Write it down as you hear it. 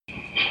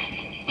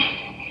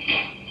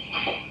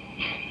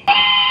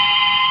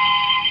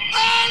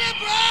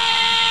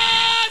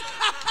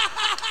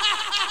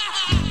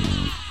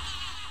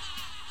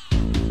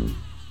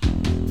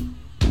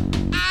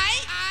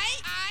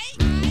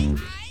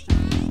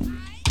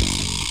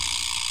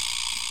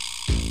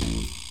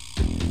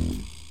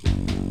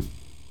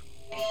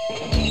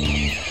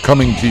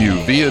Coming to you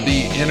via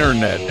the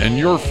internet and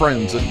your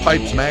friends at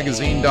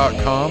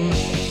PipesMagazine.com,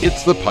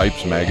 it's the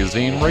Pipes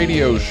Magazine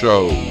Radio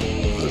Show.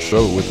 The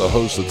show with the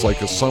host that's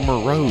like a summer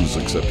rose,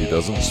 except he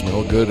doesn't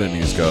smell good and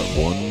he's got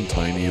one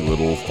tiny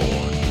little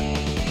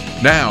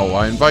thorn. Now,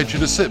 I invite you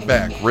to sit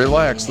back,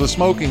 relax, the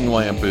smoking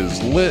lamp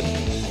is lit.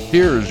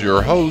 Here's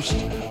your host,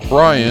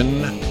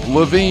 Brian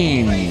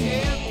Levine.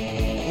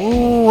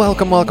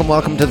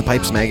 Welcome to the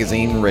Pipes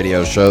Magazine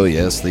Radio Show.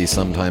 Yes, the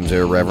sometimes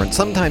irreverent,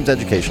 sometimes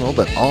educational,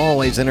 but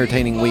always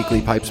entertaining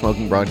weekly pipe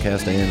smoking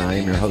broadcast. And I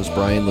am your host,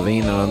 Brian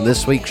Levine. And on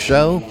this week's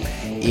show,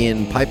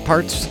 in Pipe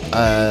Parts,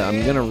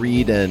 I'm going to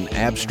read an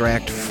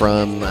abstract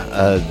from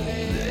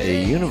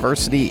a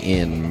university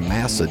in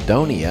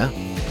Macedonia,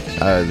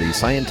 the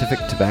Scientific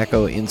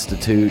Tobacco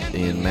Institute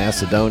in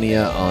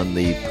Macedonia, on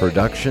the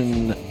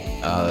production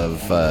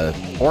of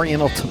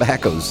Oriental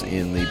tobaccos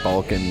in the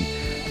Balkan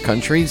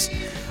countries.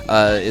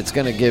 It's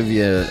going to give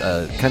you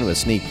kind of a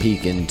sneak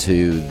peek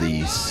into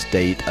the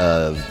state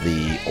of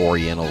the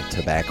Oriental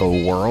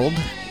tobacco world,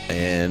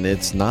 and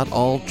it's not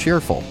all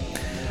cheerful.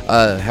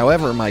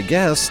 However, my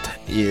guest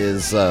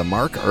is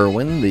Mark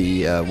Irwin,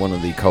 the one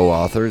of the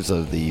co-authors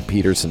of the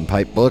Peterson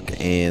Pipe Book,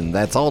 and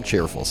that's all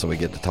cheerful, so we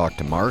get to talk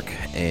to Mark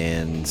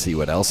and see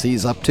what else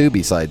he's up to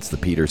besides the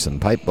Peterson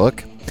Pipe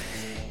Book.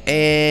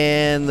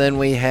 And then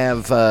we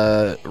have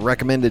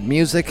recommended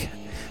music,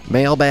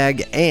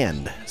 mailbag,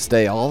 and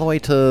stay all the way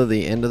to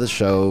the end of the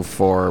show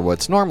for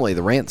what's normally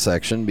the rant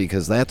section,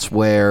 because that's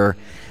where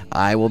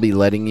I will be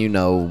letting you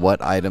know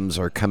what items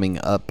are coming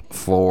up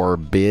for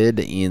bid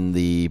in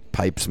the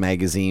Pipes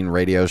Magazine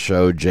Radio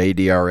Show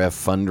JDRF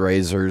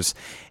fundraisers,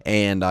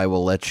 and I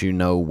will let you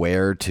know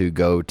where to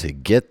go to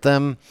get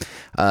them.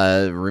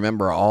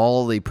 Remember,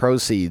 all the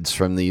proceeds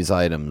from these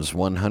items,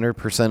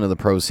 100% of the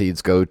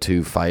proceeds go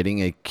to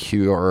fighting a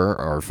cure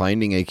or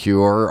finding a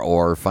cure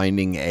or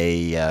finding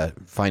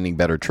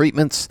better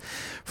treatments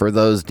for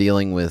those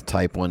dealing with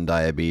type 1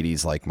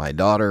 diabetes like my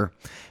daughter.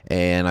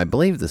 And I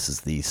believe this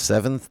is the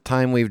 7th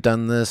time we've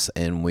done this,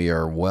 and we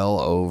are well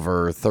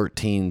over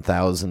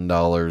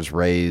 $13,000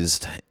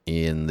 raised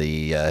in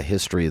the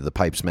history of the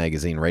Pipes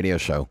Magazine Radio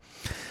Show.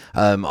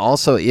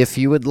 Also, if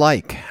you would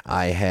like,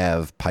 I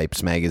have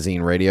Pipes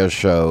Magazine Radio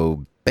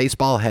Show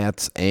baseball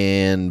hats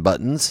and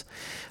buttons.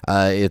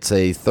 It's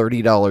a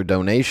 $30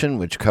 donation,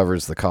 which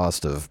covers the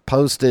cost of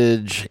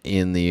postage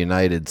in the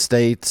United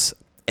States,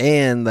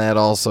 and that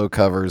also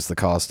covers the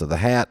cost of the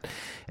hat.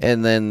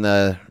 And then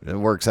it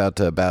works out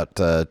to about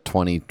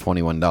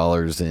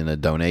 $21 in a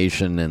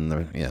donation, and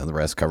the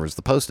rest covers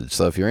the postage.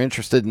 So if you're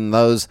interested in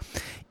those,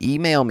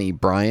 email me,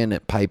 Brian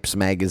at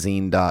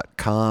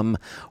PipesMagazine.com,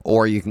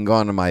 or you can go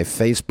onto my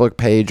Facebook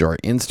page or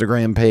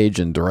Instagram page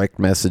and direct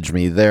message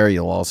me there.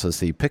 You'll also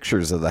see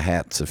pictures of the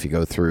hats if you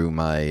go through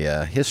my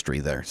history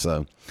there.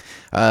 So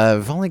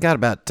I've only got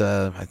about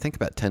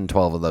 10,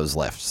 12 of those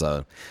left,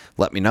 so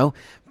let me know.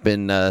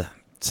 Been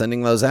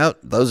sending those out.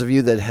 Those of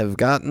you that have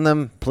gotten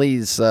them,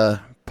 please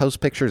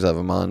post pictures of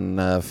them on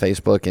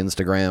Facebook,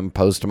 Instagram,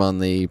 post them on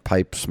the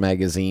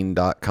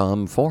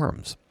PipesMagazine.com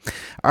forums.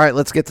 All right,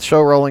 let's get the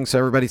show rolling. So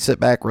everybody sit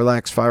back,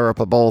 relax, fire up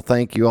a bowl.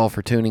 Thank you all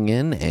for tuning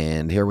in,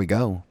 and here we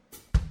go.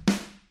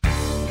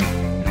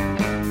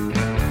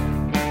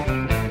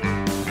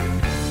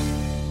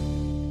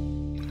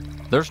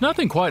 There's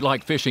nothing quite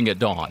like fishing at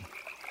dawn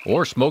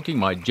or smoking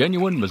my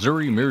genuine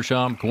Missouri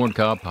Meerschaum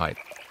corncob pipe.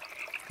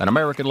 An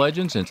American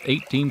legend since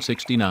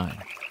 1869.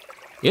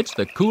 It's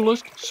the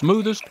coolest,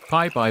 smoothest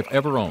pipe I've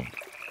ever owned.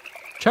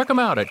 Check them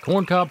out at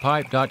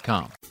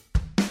corncobpipe.com.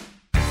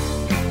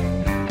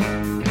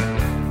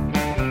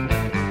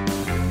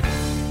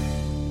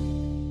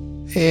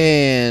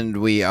 And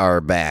we are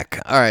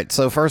back. All right,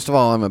 so first of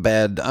all, I'm a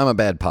bad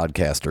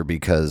podcaster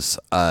because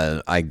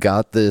I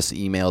got this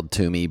emailed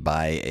to me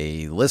by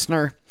a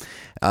listener.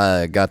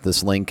 Got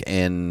this link,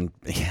 and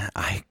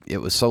it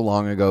was so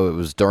long ago. It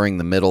was during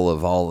the middle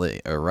of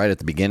right at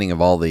the beginning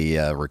of all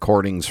the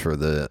recordings for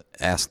the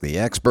Ask the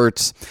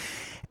Experts,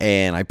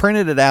 and I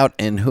printed it out.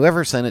 And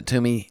whoever sent it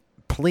to me,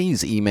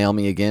 please email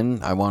me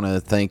again. I want to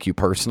thank you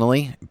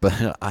personally,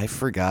 but I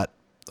forgot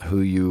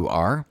who you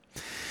are.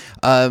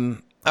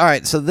 All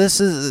right, so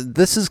this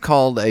is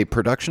called A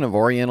Production of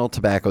Oriental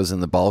Tobaccos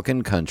in the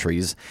Balkan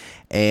Countries,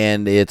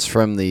 and it's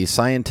from the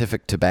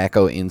Scientific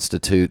Tobacco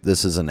Institute.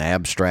 This is an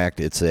abstract.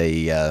 It's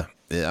this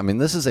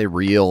is a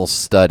real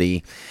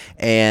study,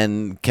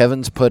 and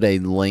Kevin's put a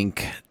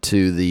link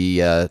to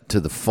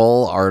the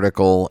full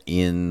article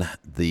in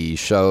the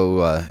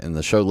show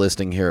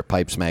listing here at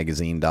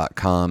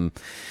PipesMagazine.com.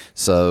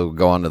 So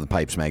go on to the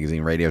Pipes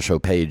Magazine Radio Show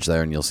page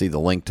there, and you'll see the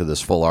link to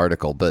this full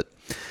article. But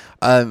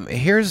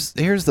here's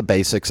the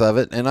basics of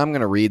it, and I'm going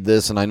to read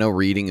this, and I know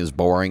reading is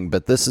boring,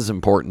 but this is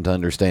important to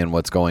understand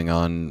what's going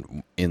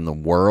on in the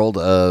world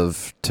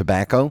of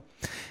tobacco.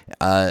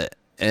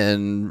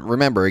 And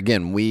remember,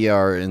 again, we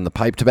are in the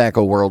pipe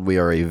tobacco world. We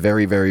are a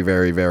very, very,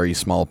 very, very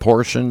small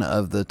portion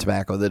of the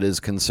tobacco that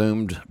is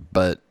consumed,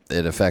 but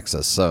it affects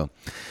us. So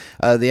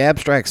The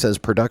abstract says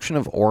production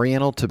of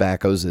Oriental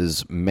tobaccos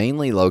is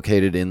mainly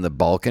located in the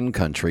Balkan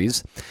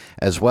countries,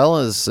 as well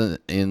as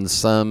in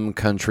some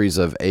countries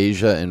of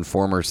Asia and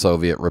former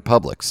Soviet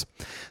republics.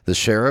 The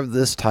share of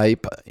this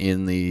type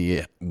in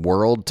the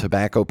world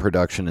tobacco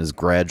production is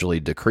gradually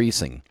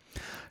decreasing.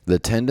 The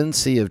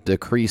tendency of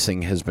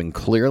decreasing has been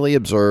clearly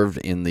observed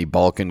in the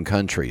Balkan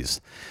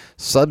countries.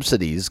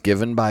 Subsidies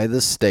given by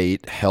the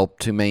state help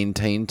to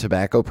maintain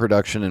tobacco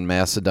production in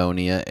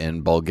Macedonia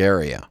and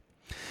Bulgaria.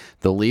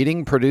 The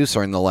leading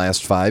producer in the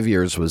last 5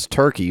 years was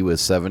Turkey with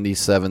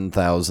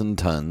 77,000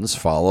 tons,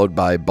 followed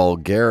by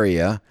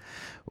Bulgaria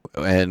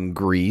and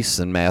Greece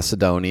and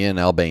Macedonia and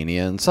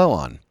Albania and so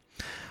on.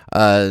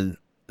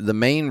 The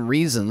main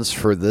reasons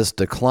for this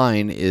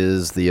decline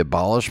is the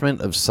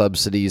abolishment of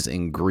subsidies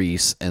in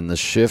Greece and the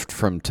shift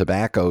from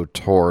tobacco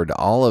toward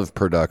olive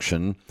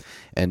production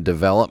and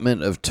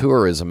development of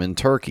tourism in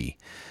Turkey.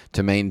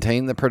 To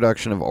maintain the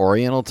production of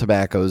Oriental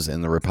tobaccos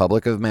in the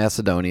Republic of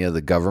Macedonia,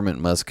 the government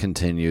must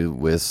continue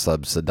with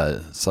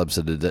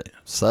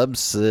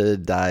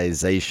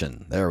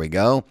subsidization. There we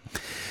go.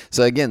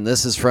 So again,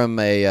 this is from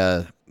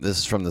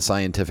the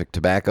Scientific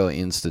Tobacco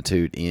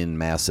Institute in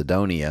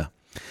Macedonia,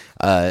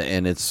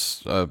 and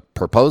it's a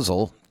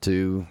proposal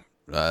to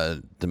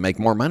make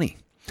more money.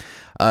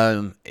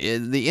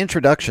 The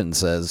introduction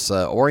says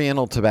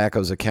Oriental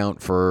tobaccos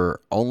account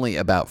for only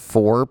about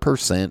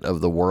 4%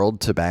 of the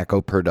world tobacco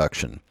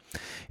production.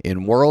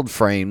 In world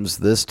frames,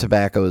 this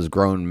tobacco is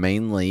grown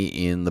mainly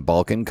in the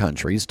Balkan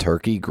countries,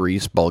 Turkey,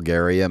 Greece,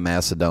 Bulgaria,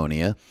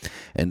 Macedonia,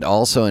 and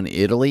also in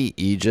Italy,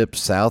 Egypt,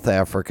 South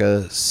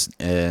Africa,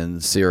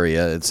 and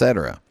Syria,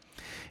 etc.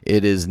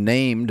 It is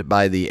named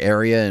by the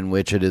area in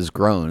which it is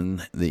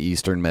grown, the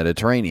Eastern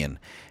Mediterranean,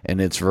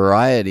 and its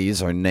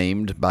varieties are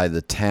named by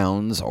the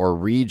towns or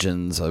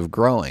regions of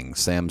growing,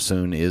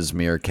 Samsun,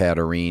 Izmir,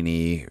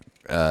 Katarini,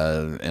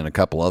 and a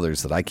couple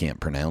others that I can't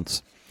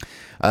pronounce.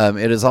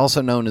 It is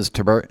also known as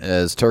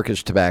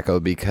Turkish tobacco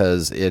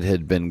because it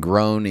had been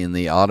grown in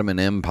the Ottoman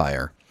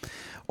Empire.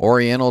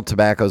 Oriental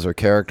tobaccos are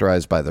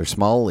characterized by their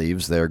small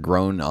leaves. They are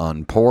grown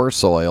on poor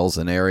soils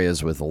in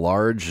areas with a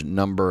large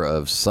number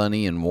of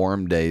sunny and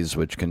warm days,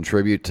 which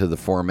contribute to the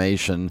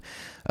formation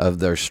of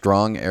their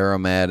strong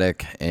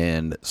aromatic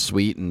and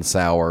sweet and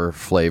sour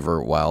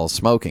flavor while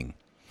smoking.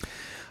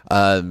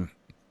 Then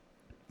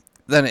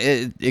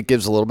it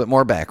gives a little bit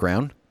more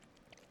background.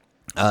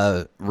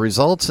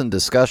 Results and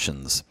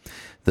discussions.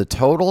 The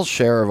total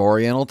share of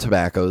Oriental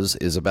tobaccos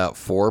is about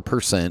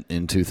 4%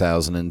 in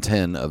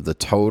 2010 of the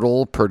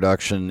total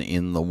production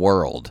in the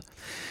world.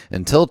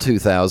 Until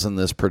 2000,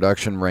 this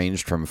production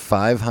ranged from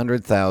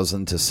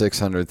 500,000 to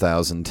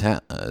 600,000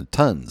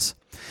 tons.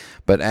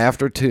 But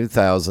after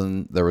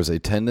 2000, there was a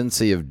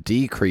tendency of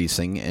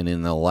decreasing, and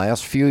in the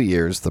last few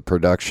years, the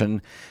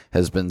production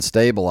has been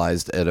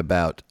stabilized at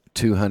about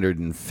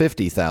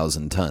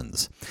 250,000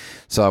 tons.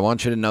 So I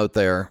want you to note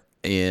there,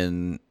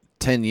 in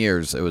 10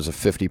 years, it was a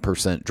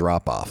 50%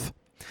 drop-off.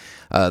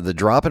 The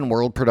drop in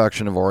world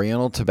production of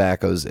Oriental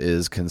tobaccos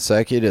is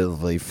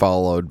consecutively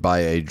followed by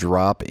a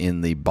drop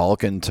in the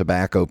Balkan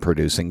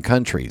tobacco-producing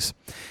countries.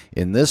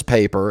 In this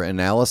paper,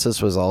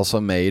 analysis was also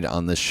made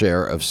on the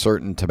share of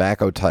certain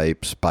tobacco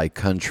types by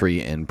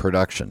country and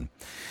production.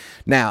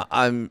 Now,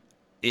 I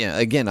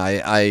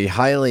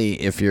highly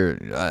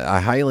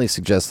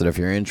suggest that if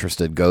you're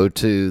interested, go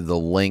to the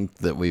link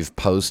that we've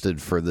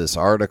posted for this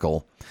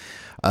article.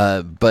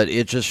 But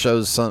it just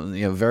shows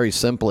something, very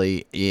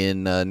simply.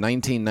 In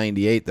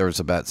 1998, there was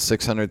about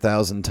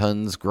 600,000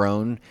 tons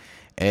grown,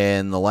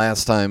 and the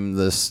last time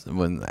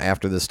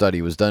after the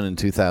study was done in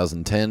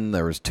 2010,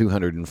 there was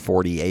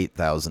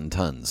 248,000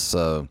 tons.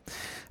 So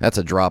that's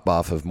a drop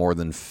off of more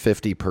than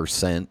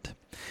 50%.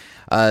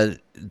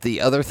 The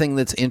other thing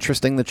that's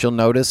interesting that you'll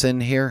notice in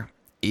here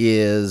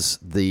is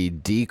the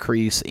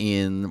decrease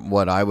in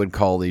what I would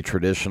call the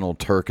traditional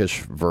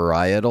Turkish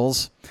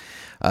varietals.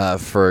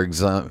 For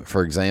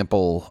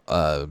example,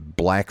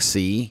 Black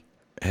Sea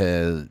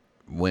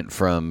went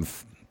from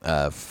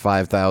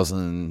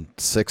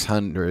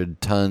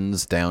 5,600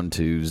 tons down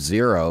to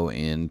 0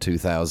 in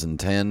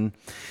 2010.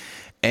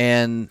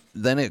 And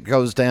then it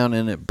goes down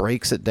and it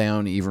breaks it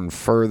down even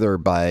further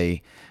by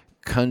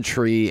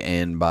country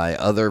and by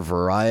other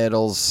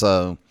varietals.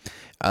 So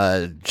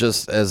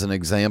just as an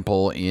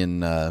example,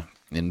 in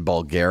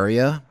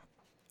Bulgaria,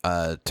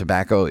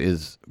 tobacco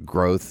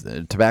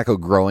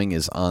growing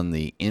is on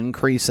the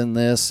increase in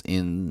this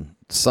in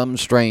some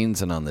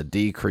strains and on the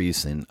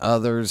decrease in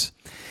others.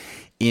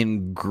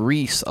 In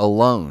Greece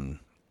alone,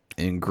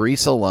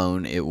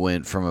 it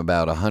went from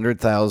about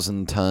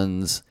 100,000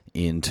 tons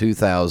in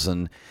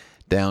 2000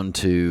 down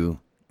to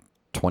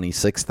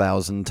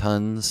 26,000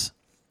 tons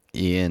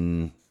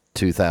in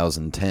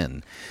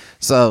 2010.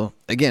 So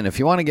again, if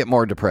you want to get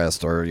more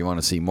depressed or you want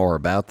to see more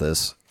about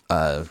this,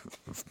 the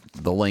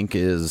link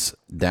is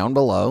down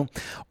below,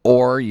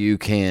 or you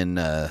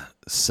can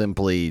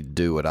simply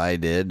do what I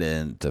did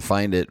and to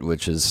find it,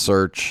 which is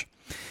search,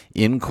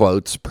 in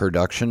quotes,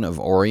 production of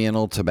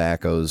Oriental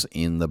tobaccos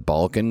in the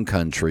Balkan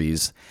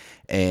countries,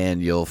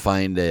 and you'll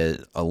find a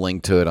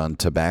link to it on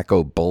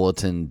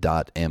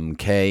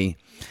tobaccobulletin.mk.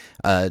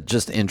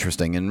 Just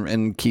interesting,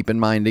 and keep in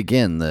mind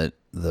again that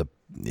the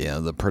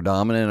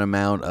predominant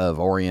amount of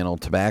Oriental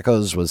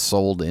tobaccos was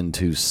sold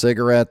into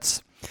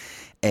cigarettes,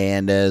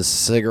 and as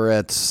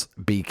cigarettes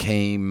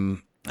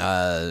became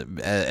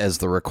as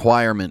the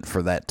requirement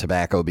for that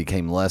tobacco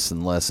became less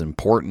and less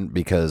important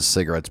because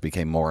cigarettes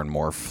became more and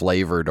more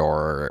flavored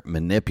or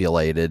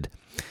manipulated,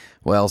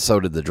 well, so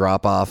did the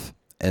drop-off.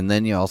 And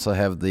then you also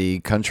have the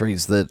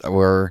countries that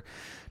were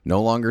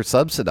no longer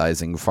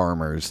subsidizing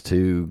farmers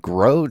to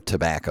grow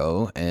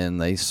tobacco, and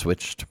they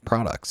switched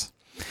products.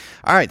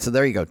 All right, so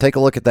there you go. Take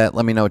a look at that.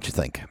 Let me know what you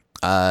think.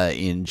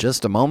 In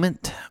just a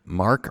moment,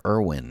 Mark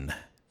Irwin.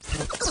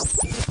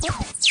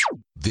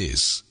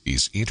 This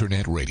is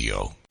Internet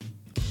Radio.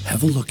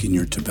 Have a look in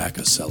your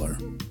tobacco cellar.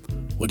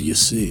 What do you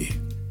see?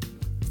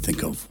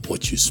 Think of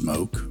what you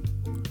smoke,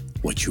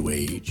 what you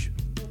age,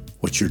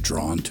 what you're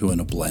drawn to in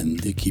a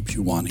blend that keeps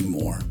you wanting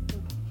more.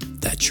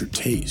 That's your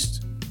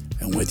taste.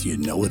 And whether you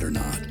know it or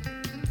not,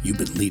 you've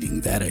been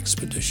leading that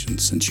expedition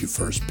since you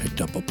first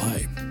picked up a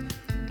pipe,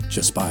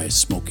 just by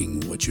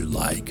smoking what you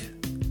like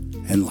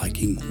and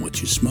liking what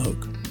you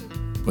smoke.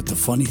 But the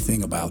funny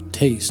thing about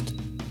taste,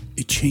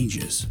 it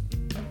changes,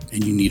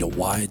 and you need a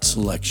wide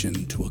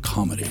selection to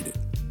accommodate it.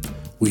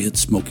 We at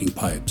Smoking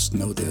Pipes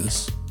know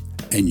this,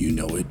 and you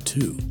know it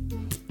too.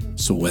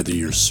 So whether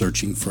you're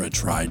searching for a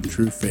tried and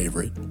true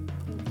favorite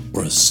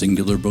or a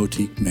singular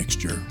boutique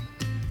mixture,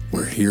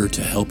 we're here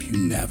to help you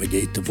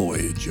navigate the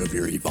voyage of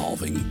your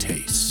evolving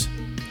tastes.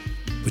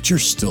 But you're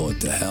still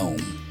at the helm.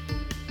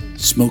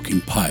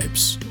 Smoking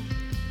Pipes,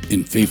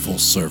 in faithful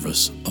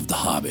service of the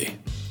hobby.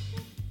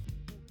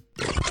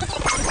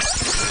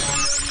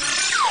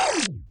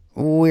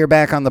 We're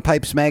back on the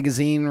Pipes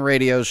Magazine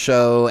radio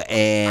show,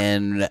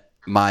 and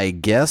my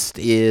guest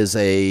is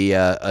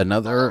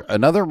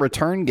another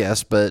return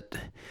guest, but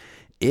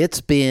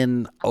it's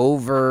been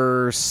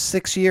over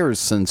 6 years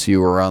since you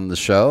were on the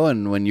show,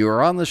 and when you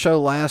were on the show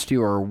last,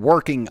 you were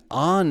working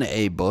on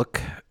a book,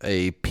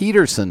 a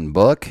Peterson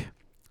book,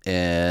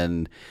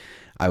 and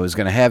I was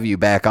going to have you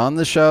back on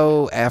the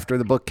show after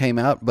the book came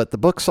out, but the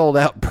book sold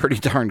out pretty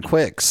darn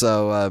quick.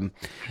 So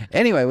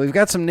anyway, we've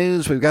got some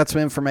news, we've got some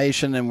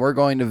information, and we're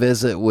going to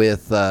visit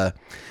with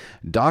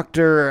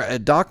Doctor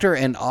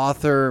and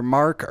author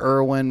Mark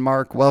Irwin.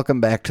 Mark,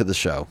 welcome back to the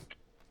show.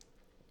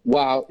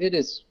 Wow, it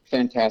is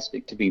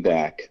fantastic to be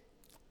back.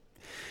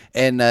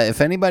 And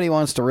if anybody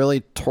wants to really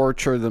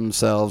torture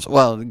themselves,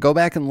 well, go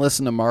back and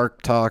listen to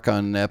Mark talk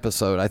on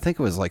episode, I think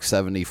it was like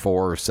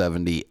 74 or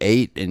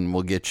 78, and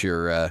we'll get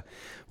your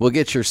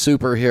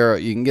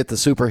superhero. You can get the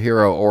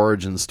superhero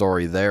origin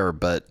story there.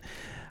 But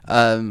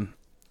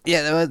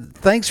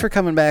thanks for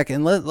coming back,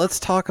 and let's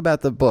talk about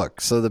the book.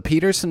 So the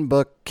Peterson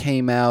book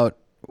came out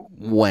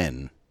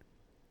when?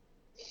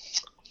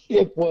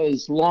 It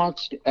was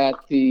launched at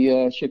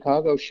the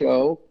Chicago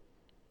show.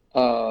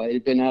 It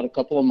had been out a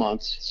couple of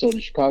months. So the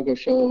Chicago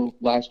show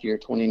last year,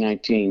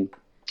 2019,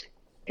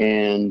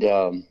 and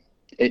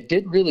it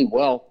did really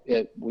well.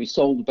 We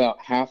sold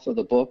about half of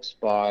the books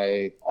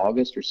by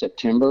August or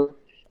September,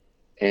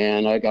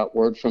 and I got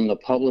word from the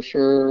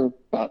publisher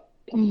about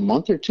a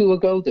month or two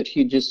ago that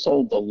he just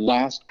sold the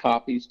last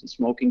copies to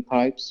Smoking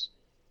Pipes.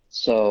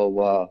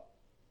 So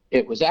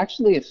it was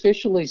actually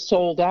officially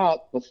sold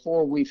out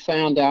before we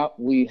found out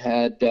we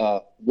had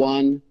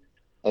won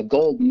a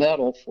gold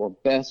medal for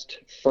best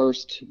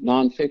first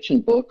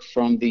nonfiction book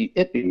from the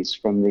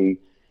IPPES, from the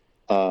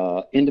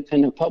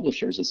Independent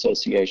Publishers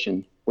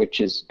Association, which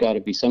has got to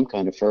be some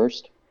kind of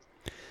first.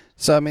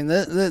 So I mean,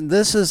 it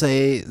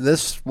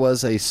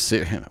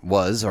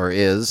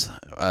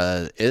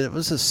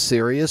was a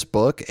serious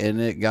book,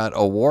 and it got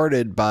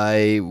awarded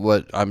by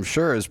what I'm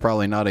sure is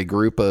probably not a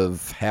group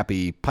of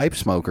happy pipe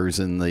smokers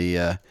in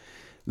the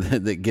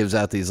that gives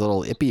out these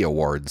little IPPE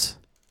awards.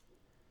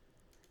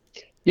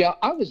 Yeah,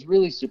 I was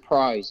really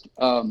surprised.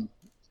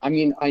 I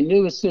mean, I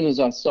knew as soon as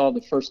I saw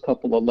the first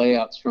couple of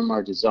layouts from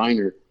our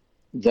designer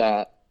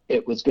that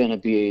it was going to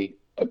be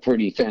a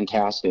pretty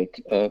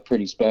fantastic,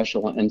 pretty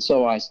special. And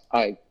so I,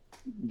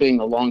 being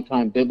a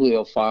longtime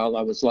bibliophile,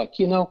 I was like,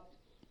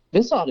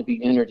 this ought to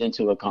be entered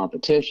into a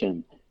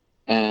competition.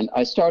 And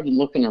I started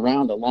looking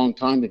around a long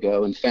time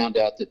ago and found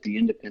out that the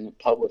Independent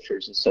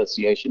Publishers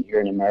Association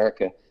here in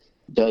America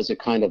does a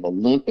kind of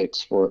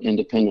Olympics for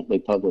independently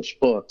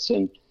published books,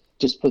 and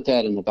just put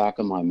that in the back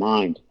of my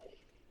mind.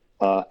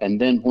 And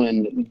then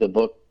when the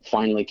book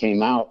finally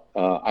came out,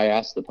 I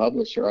asked the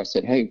publisher, I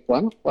said, hey,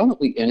 why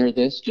don't we enter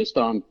this just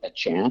on a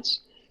chance?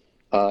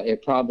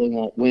 It probably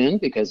won't win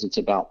because it's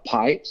about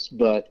pipes,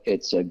 but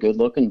it's a good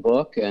looking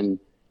book, and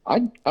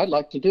I'd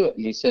like to do it.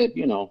 And he said,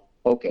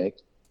 okay,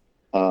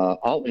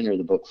 I'll enter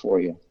the book for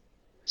you.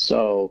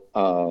 So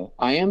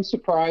I am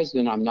surprised,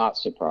 and I'm not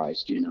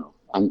surprised.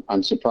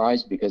 I'm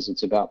surprised because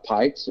it's about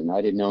pipes, and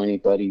I didn't know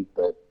anybody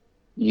but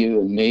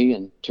you and me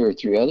and two or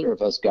three other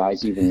of us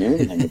guys even knew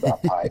anything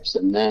about pipes.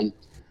 And then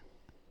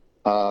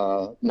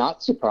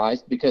not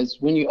surprised because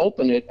when you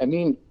open it, I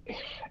mean,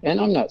 and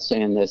I'm not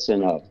saying this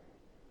in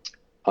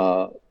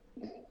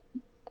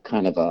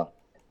kind of a,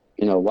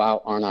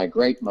 wow, aren't I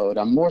great mode.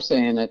 I'm more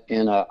saying it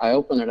in I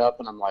open it up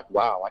and I'm like,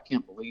 wow, I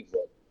can't believe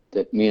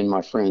that me and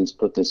my friends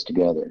put this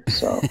together.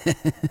 So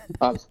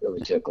I was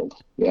really tickled.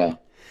 Yeah.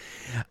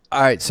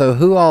 All right. So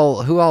who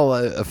all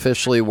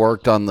officially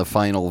worked on the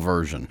final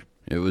version?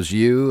 It was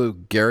you,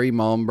 Gary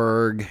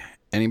Malmberg,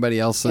 anybody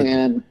else?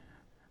 And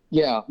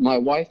yeah, my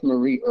wife,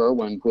 Marie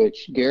Irwin,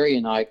 which Gary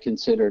and I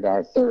considered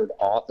our third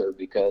author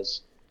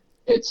because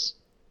it's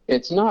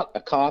not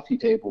a coffee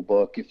table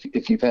book.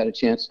 If you've had a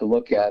chance to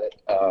look at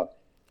it,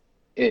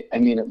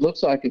 it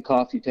looks like a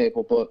coffee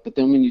table book, but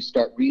then when you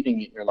start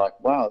reading it, you're like,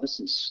 wow, this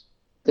is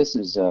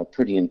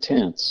pretty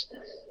intense.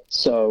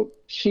 So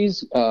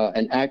she's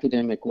an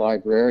academic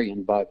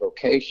librarian by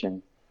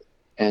vocation,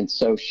 and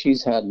so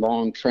she's had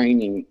long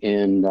training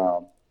in.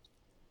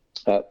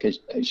 Because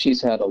she's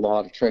had a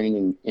lot of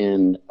training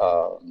in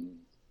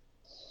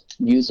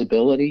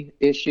usability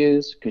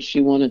issues, because she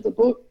wanted the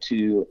book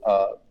to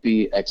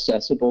be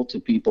accessible to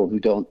people who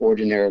don't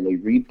ordinarily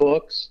read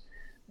books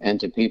and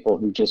to people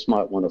who just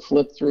might want to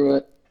flip through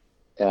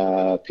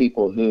it,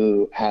 people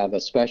who have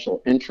a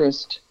special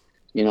interest.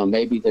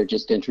 Maybe they're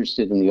just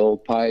interested in the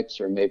old pipes,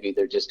 or maybe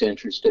they're just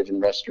interested in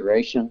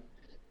restoration.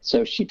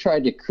 So she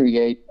tried to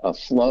create a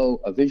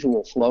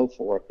visual flow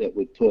for it that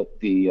would put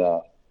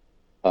the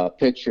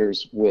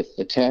pictures with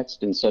the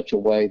text in such a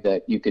way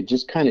that you could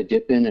just kind of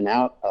dip in and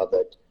out of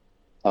it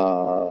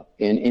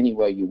in any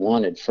way you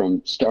wanted,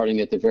 from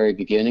starting at the very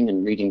beginning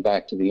and reading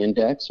back to the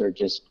index, or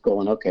just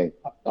going, okay,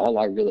 all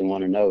I really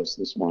want to know is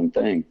this one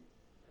thing.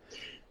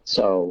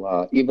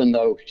 So even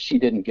though she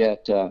didn't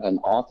get an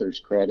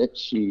author's credit,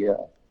 she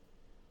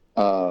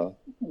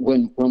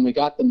when we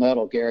got the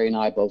medal, Gary and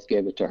I both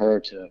gave it to her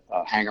to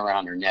hang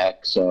around her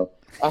neck. So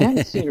I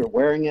haven't seen her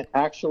wearing it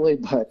actually,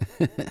 but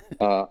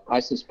I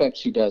suspect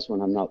she does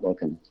when I'm not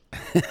looking.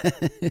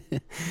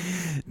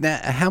 Now,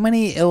 how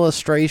many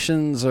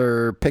illustrations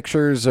or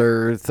pictures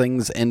or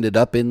things ended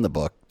up in the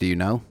book? Do you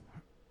know?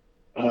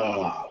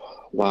 Oh,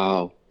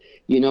 wow.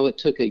 It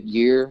took a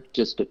year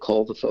just to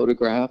cull the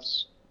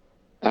photographs.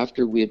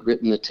 After we had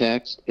written the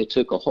text, it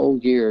took a whole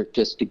year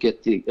just to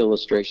get the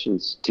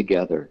illustrations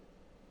together.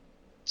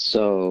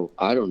 So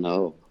I don't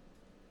know.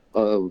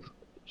 Oh,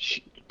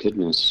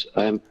 goodness.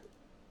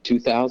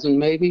 2,000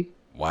 maybe?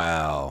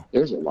 Wow.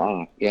 There's a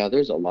lot. Yeah,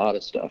 there's a lot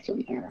of stuff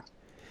in there.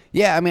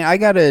 Yeah, I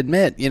got to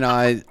admit, it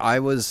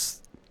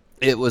was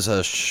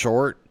a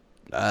short,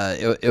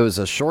 it was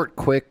a short,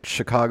 quick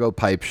Chicago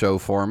pipe show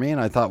for me, and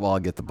I thought, well, I'll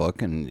get the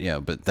book,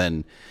 and but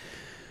then,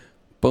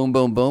 boom,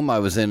 boom, boom, I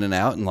was in and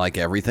out, and like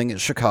everything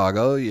at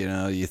Chicago,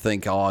 you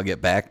think, oh, I'll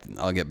get back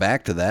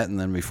to that, and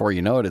then before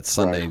you know it, it's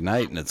Sunday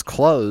night and it's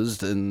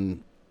closed,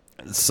 and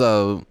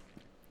so,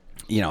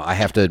 I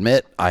have to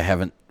admit, I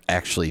haven't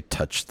actually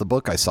touched the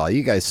book. I saw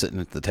you guys sitting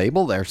at the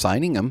table there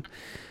signing them,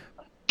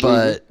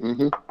 but.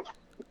 Mm-hmm.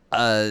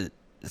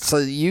 So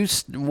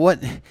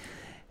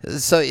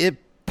it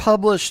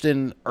published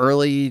in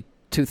early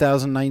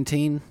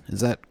 2019.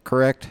 Is that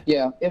correct?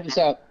 Yeah, it was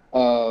out.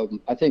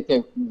 I think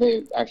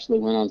they actually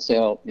went on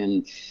sale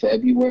in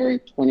February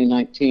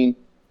 2019,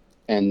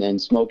 and then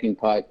Smoking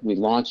Pipe, we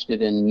launched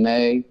it in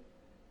May,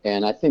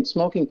 and I think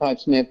Smoking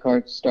Pipes may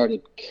have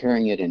started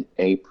carrying it in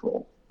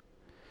April.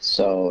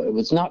 So it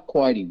was not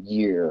quite a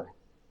year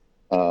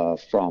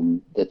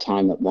from the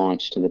time it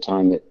launched to the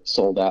time it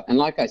sold out. And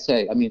like I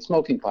say,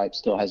 Smoking Pipe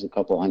still has a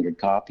couple hundred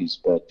copies,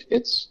 but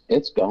it's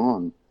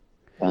gone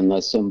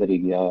unless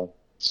somebody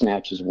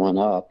snatches one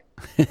up.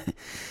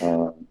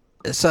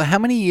 So how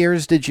many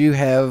years did you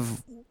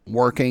have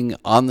working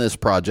on this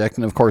project?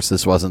 And of course,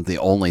 this wasn't the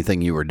only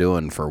thing you were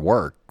doing for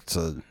work.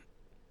 So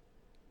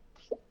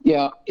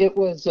yeah, it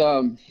was.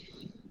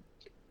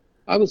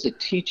 I was a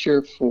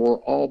teacher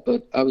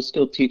I was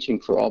still teaching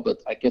for all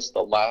but I guess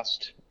the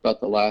last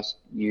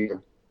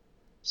year.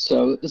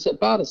 So it was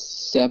about a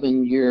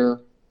 7-year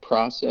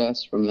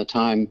process from the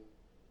time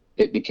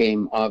it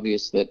became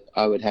obvious that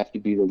I would have to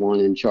be the one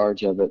in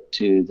charge of it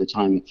to the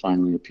time it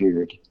finally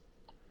appeared.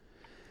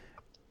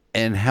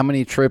 And how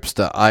many trips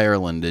to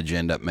Ireland did you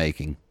end up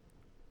making?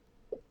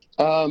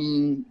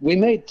 We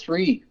made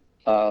 3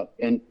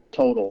 in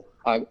total.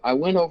 I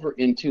went over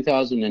in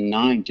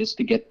 2009 just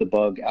to get the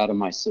bug out of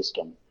my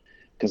system,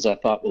 because I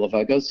thought, well, if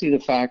I go see the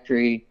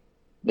factory,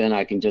 then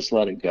I can just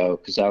let it go,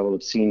 because I will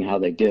have seen how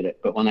they did it.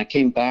 But when I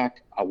came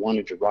back, I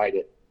wanted to write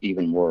it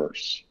even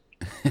worse.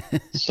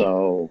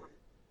 So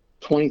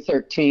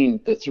 2013,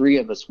 the 3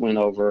 of us went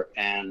over,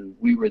 and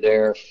we were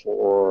there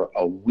for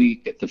a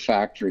week at the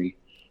factory,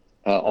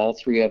 all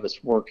 3 of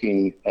us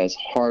working as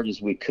hard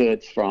as we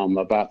could from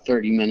about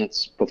 30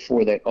 minutes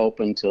before they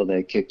opened till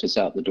they kicked us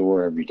out the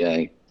door every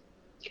day.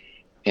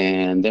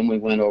 And then we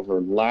went over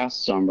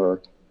last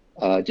summer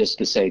just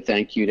to say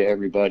thank you to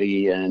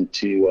everybody and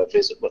to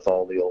visit with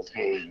all the old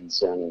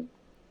hands and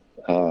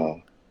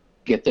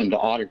get them to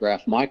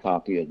autograph my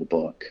copy of the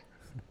book.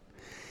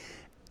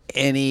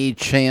 Any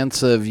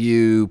chance of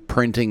you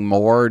printing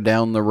more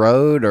down the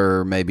road,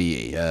 or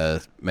maybe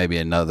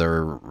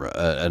another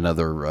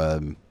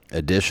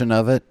edition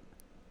of it?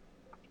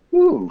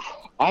 Ooh,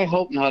 I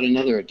hope not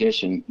another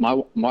edition.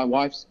 My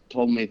wife's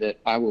told me that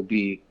I will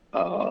be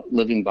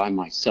living by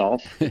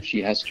myself if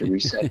she has to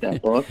reset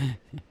that book.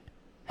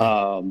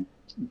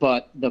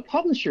 But the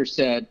publisher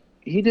said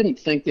he didn't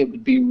think it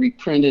would be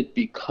reprinted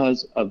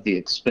because of the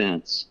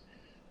expense.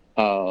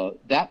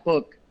 That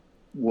book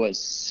was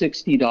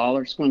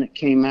 $60 when it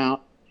came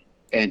out,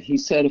 and he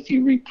said if he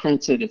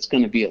reprints it, it's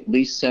going to be at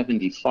least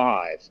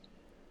 $75.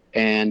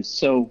 And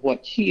so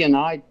what he and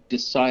I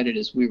decided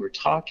as we were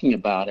talking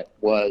about it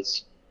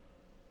was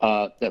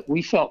that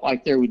we felt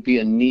like there would be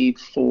a need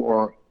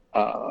for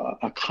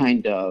a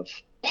kind of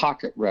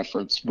pocket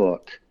reference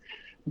book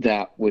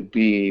that would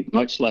be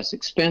much less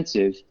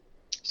expensive.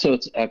 So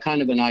it's a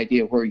kind of an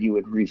idea where you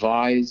would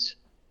revise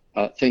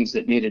things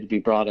that needed to be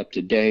brought up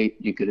to date.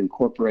 You could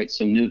incorporate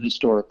some new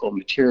historical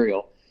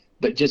material,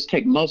 but just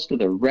take most of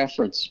the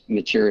reference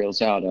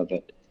materials out of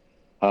it.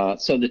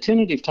 So the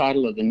tentative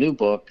title of the new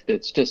book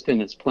that's just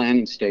in its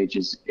planning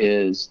stages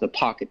is The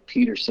Pocket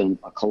Peterson,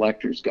 A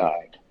Collector's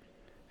Guide.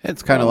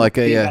 It's kind of like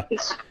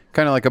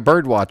a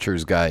bird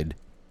watcher's guide.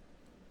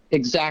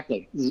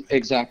 Exactly.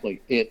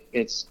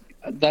 It's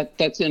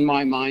that's in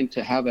my mind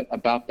to have it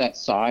about that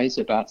size,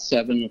 about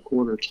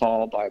 7.25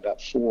 tall by about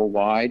 4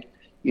 wide.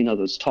 You know,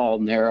 those tall,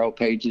 narrow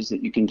pages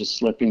that you can just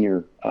slip in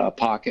your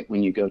pocket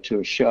when you go to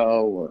a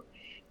show or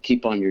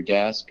keep on your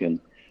desk, and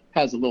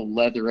has a little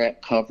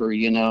leatherette cover,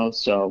 you know.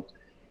 So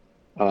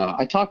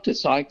I talked to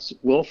Sykes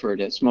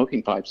Wilford at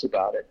Smoking Pipes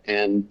about it,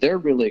 and they're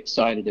really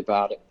excited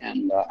about it.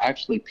 And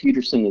actually,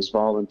 Peterson has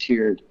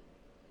volunteered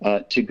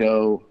to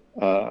go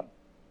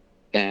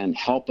and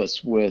help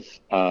us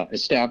with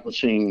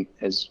establishing,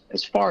 as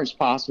far as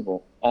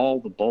possible, all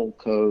the bowl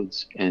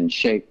codes and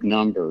shape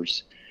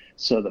numbers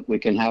so that we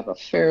can have a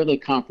fairly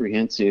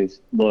comprehensive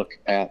look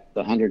at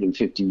the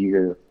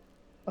 150-year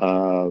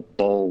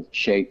bowl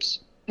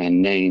shapes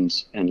and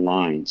names and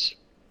lines.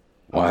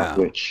 Wow.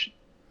 Which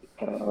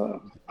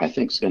I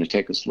think is going to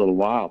take us a little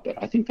while, but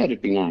I think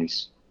that'd be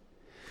nice.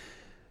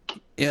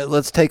 Yeah,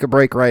 let's take a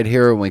break right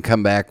here. When we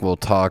come back, we'll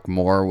talk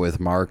more with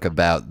Mark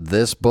about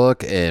this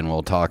book, and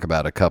we'll talk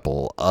about a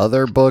couple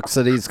other books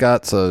that he's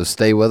got, so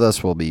stay with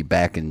us. We'll be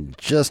back in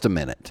just a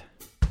minute.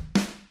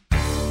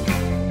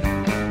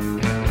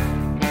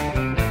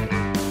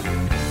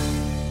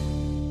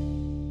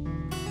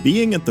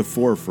 Being at the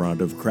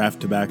forefront of craft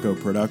tobacco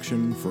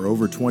production for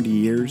over 20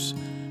 years,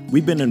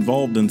 we've been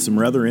involved in some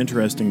rather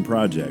interesting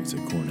projects at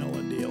Cornell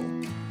 & Deal.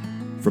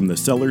 From the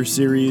Cellar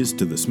Series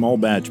to the Small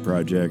Batch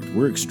Project,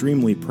 we're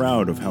extremely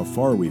proud of how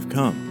far we've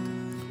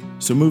come.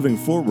 So moving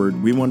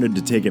forward, we wanted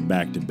to take it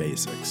back to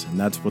basics, and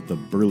that's what the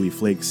Burley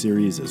Flake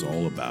series is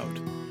all about.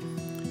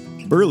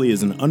 Burley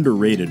is an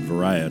underrated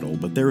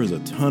varietal, but there is a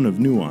ton of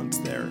nuance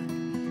there.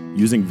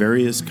 Using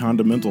various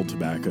condimental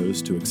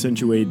tobaccos to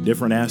accentuate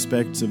different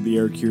aspects of the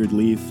air-cured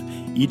leaf,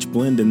 each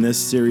blend in this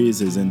series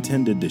is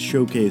intended to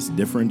showcase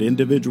different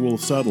individual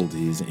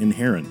subtleties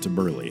inherent to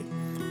Burley.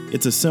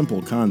 It's a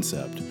simple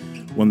concept,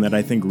 one that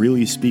I think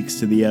really speaks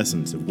to the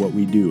essence of what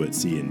we do at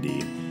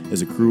C&D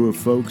as a crew of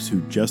folks who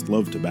just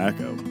love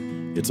tobacco.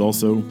 It's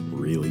also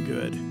really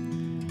good.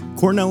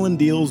 Cornell &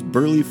 Deal's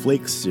Burley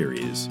Flakes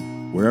series,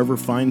 wherever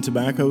fine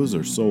tobaccos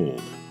are sold.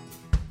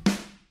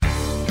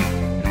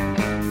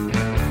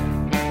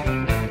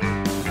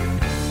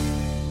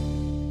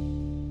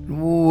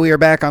 We are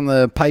back on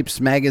the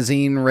Pipes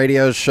Magazine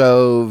radio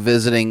show,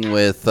 visiting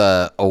with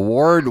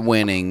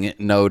award-winning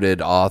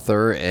noted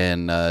author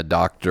and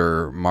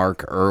Dr.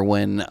 Mark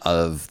Irwin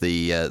of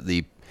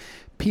the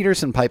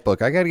Peterson Pipe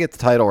book. I got to get the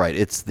title right.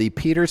 It's The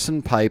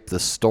Peterson Pipe, The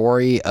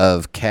Story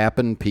of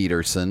Cap'n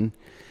Peterson.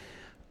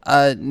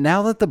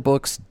 Now that the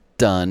book's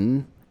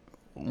done,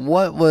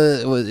 what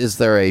is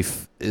there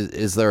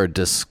a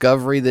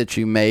discovery that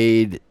you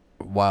made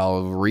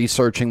while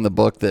researching the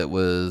book that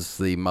was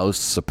the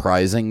most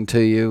surprising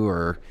to you,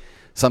 or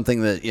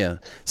something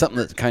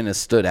that kind of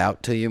stood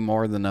out to you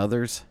more than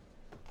others?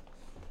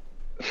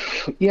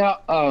 Yeah,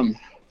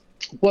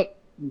 what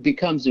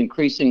becomes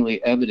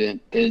increasingly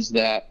evident is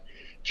that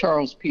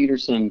Charles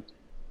Peterson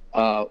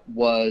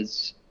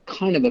was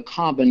kind of a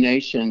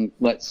combination,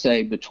 let's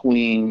say,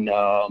 between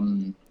a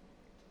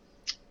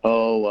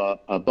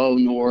Bo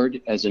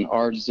Nord as an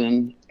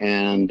artisan,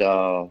 and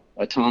a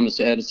Thomas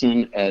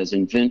Edison as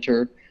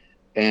inventor,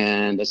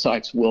 and a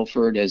Sykes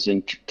Wilford as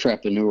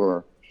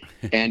entrepreneur.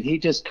 And he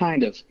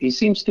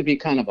seems to be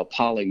kind of a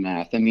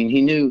polymath. I mean,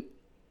 he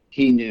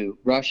knew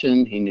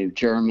Russian, he knew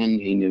German,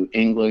 he knew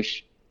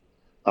English.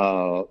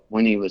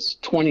 When he was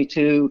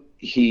 22,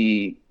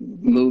 he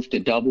moved to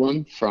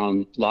Dublin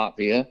from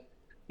Latvia,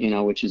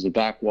 which is a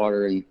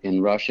backwater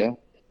in Russia,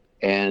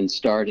 and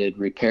started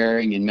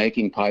repairing and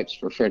making pipes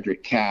for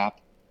Frederick Kapp.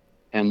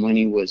 And when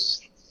he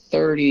was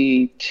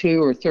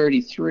 32 or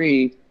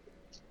 33,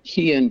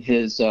 he and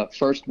his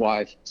first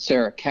wife,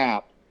 Sarah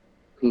Kapp,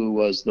 who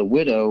was the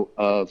widow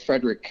of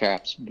Frederick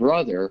Kapp's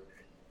brother,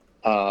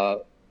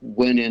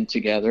 went in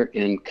together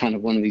in kind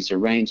of one of these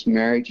arranged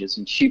marriages,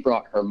 and she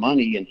brought her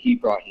money and he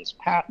brought his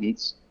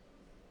patents.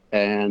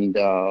 and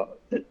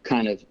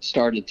kind of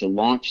started to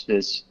launch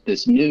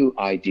this new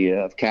idea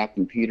of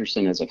Captain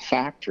Peterson as a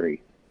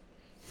factory.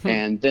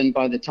 And then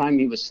by the time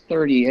he was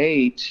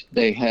 38,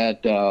 they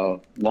had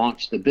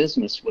launched the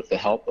business with the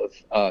help of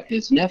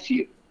his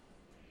nephew,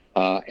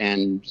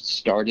 and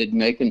started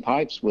making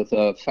pipes with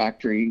a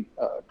factory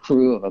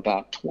crew of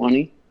about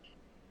 20.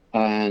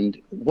 And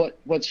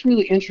what's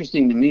really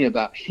interesting to me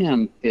about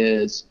him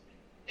is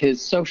his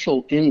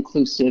social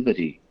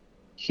inclusivity.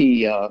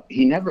 He's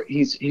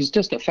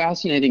just a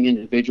fascinating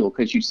individual,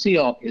 because you see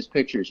all his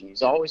pictures and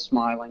he's always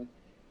smiling,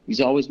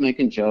 he's always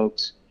making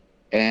jokes,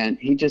 and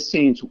he just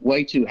seems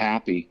way too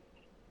happy.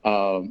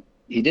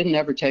 He didn't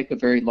ever take a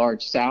very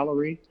large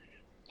salary.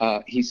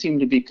 He seemed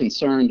to be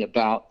concerned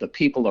about the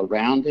people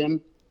around him.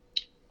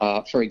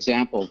 For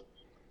example,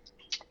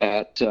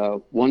 at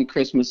one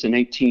Christmas in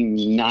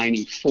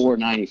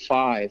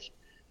 1894-95,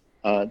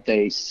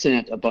 they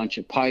sent a bunch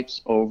of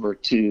pipes over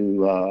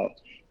to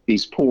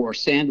these poor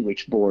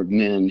sandwich board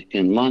men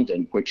in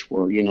London, which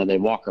were, they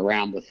walk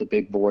around with the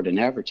big board and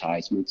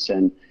advertisements,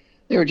 and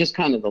they were just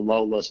kind of the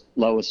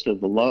lowest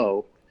of the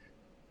low.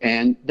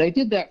 And they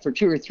did that for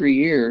 2 or 3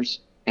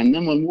 years. And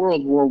then when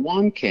World War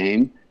I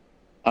came,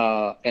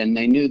 and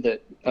they knew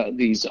that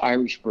these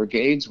Irish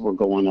brigades were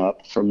going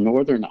up from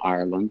Northern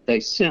Ireland, they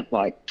sent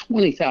like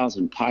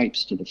 20,000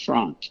 pipes to the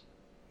front.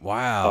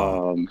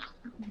 Wow.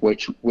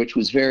 Which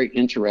was very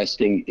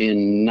interesting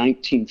in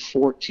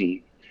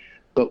 1914.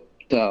 But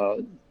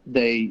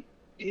they,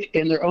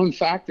 in their own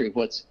factory,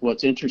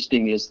 what's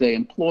interesting is they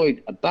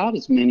employed about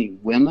as many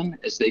women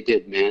as they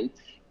did men,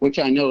 which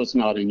I know is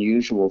not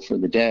unusual for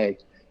the day,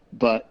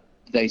 but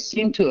they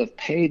seem to have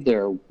paid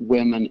their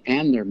women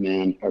and their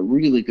men a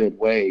really good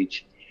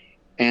wage.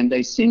 And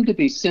they seem to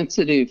be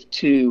sensitive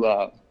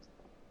to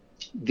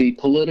the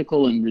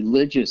political and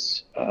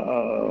religious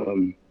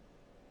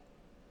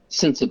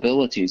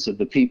sensibilities of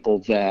the people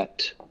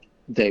that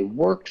they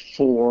worked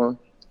for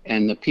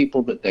and the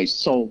people that they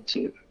sold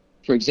to.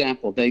 For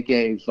example, they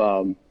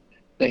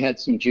had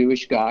some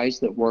Jewish guys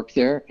that worked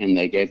there, and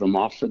they gave them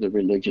off for the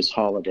religious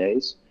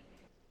holidays.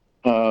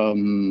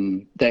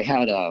 They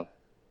had a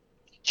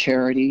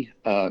charity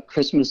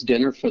Christmas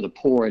dinner for the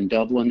poor in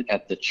Dublin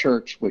at the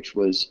church, which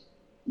was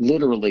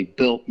literally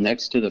built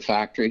next to the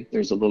factory.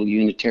 There's a little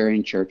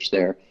Unitarian church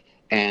there.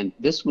 And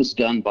this was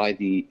done by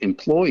the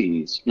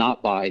employees,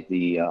 not by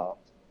the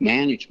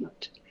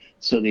management.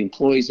 So the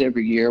employees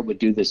every year would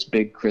do this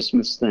big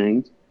Christmas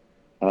thing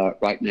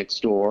right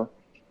next door.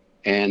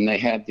 And they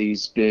had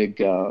these big,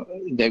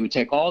 they would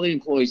take all the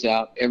employees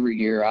out every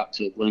year out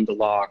to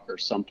Glendalough or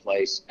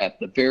someplace at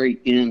the very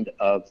end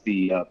of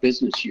the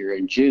business year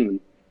in June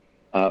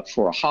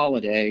for a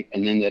holiday.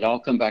 And then they'd all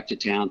come back to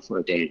town for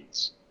a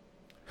dance,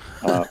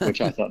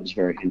 which I thought was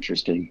very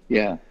interesting.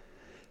 Yeah.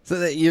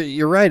 So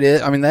you're right.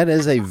 That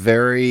is a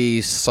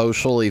very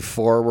socially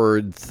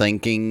forward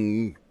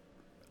thinking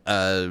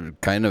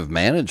kind of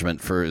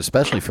management,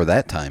 especially for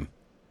that time.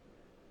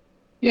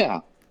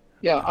 Yeah,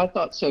 I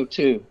thought so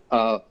too.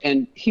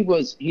 And he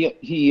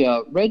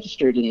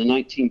registered in the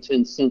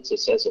 1910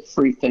 census as a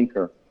free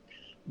thinker,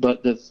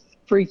 but the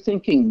free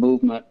thinking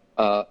movement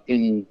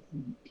in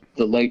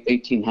the late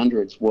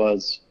 1800s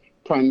was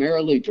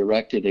primarily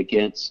directed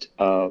against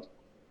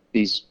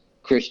these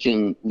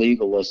Christian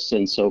legalists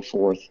and so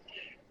forth.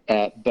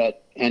 And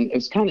it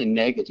was kind of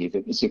negative.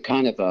 It was a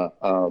kind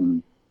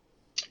of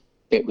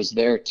it was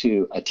there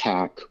to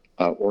attack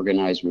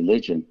organized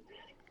religion.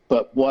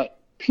 But what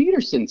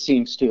Peterson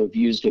seems to have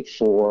used it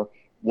for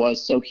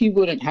was so he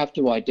wouldn't have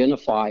to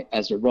identify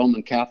as a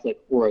Roman Catholic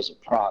or as a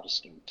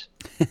Protestant.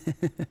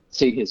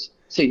 See his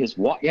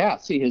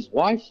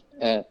wife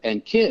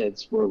and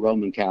kids were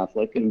Roman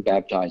Catholic and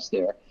baptized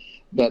there.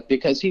 But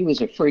because he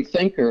was a free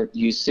thinker,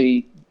 you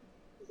see,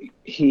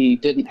 he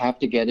didn't have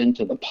to get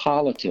into the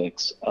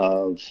politics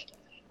of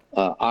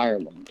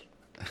Ireland.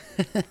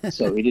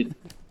 So he did,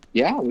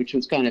 which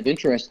was kind of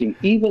interesting,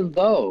 even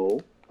though,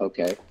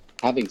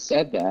 having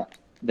said that,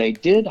 they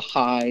did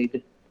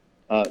hide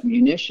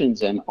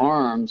munitions and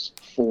arms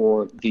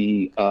for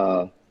the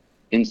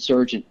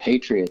insurgent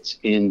patriots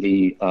in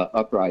the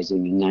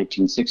uprising in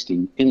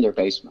 1916 in their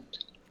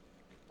basement.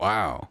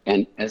 Wow.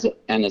 And as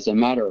a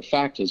matter of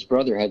fact, his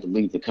brother had to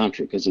leave the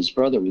country because his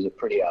brother was a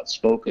pretty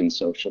outspoken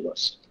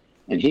socialist.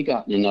 And he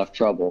got in enough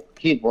trouble.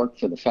 He had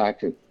worked for the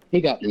factory. He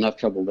got in enough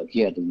trouble that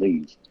he had to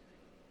leave.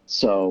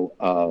 So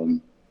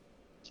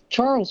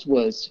Charles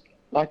was,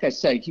 like I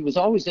say, he was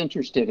always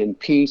interested in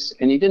peace,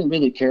 and he didn't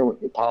really care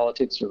what your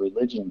politics or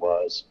religion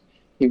was.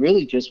 He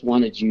really just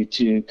wanted you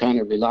to kind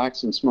of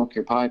relax and smoke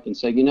your pipe and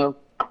say,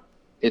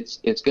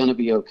 it's going to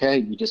be okay.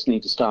 You just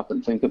need to stop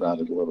and think about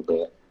it a little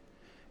bit.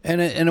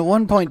 And at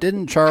one point,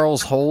 didn't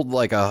Charles hold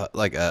like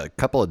a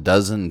couple of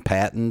dozen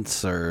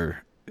patents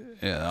or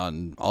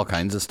on all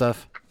kinds of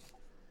stuff?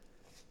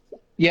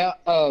 Yeah,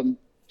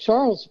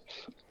 Charles,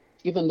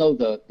 even though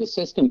the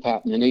system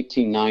patent in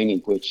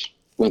 1890, which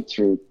went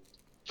through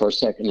first,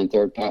 second, and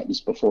third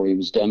patents before he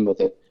was done with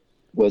it,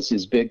 was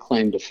his big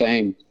claim to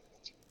fame.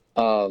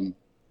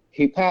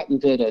 He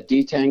patented a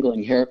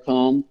detangling hair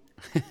comb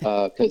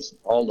because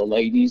all the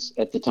ladies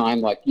at the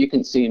time, like you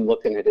can see him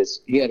looking at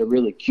he had a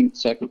really cute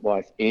second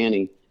wife,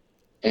 Annie,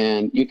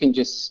 and you can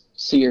just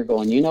see her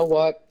going, you know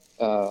what,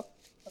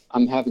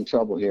 I'm having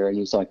trouble here. And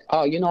he's like,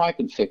 oh, I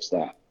can fix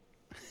that.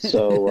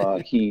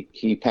 So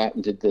he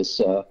patented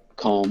this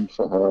comb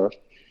for her,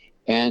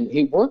 and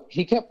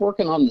he kept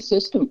working on the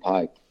system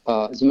pipe.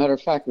 As a matter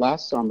of fact,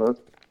 last summer,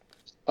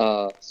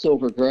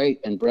 Silver Great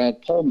and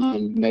Brad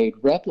Pullman made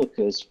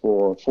replicas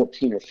for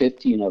 14 or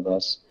 15 of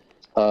us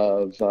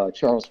of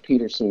Charles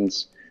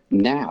Peterson's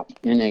NAP,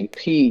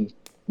 NAP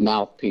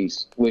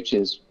mouthpiece, which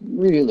is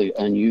really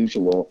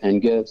unusual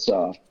and gives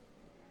a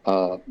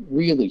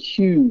really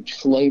huge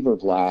flavor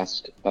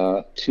blast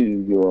to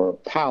your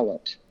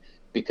palate,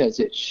 because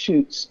it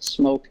shoots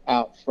smoke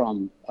out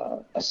from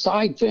a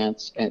side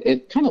vents, and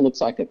it kind of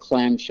looks like a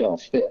clamshell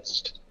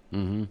fist.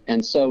 Mm-hmm.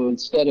 And so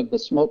instead of the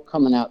smoke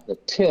coming out the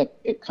tip,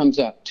 it comes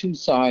out two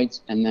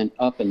sides and then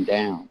up and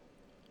down.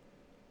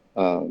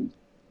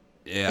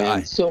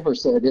 Silver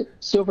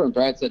and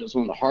Brad said it was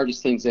one of the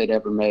hardest things they'd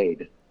ever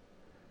made.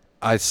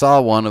 I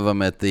saw one of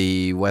them at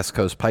the West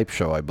Coast Pipe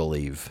Show, I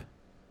believe.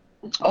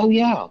 Oh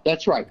yeah,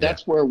 that's right. Yeah.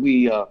 That's where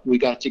we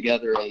got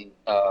together and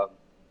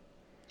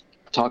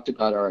talked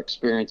about our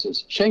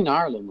experiences. Shane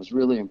Ireland was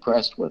really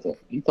impressed with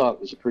it. He thought it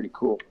was a pretty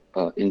cool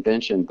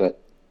invention,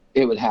 but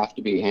it would have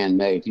to be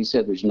handmade. He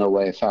said there's no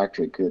way a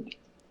factory could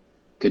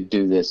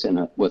do this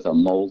with a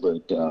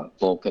molded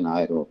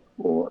vulcanite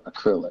or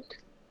acrylic.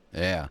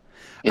 Yeah.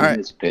 In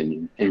his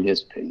opinion.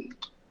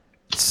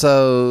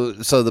 So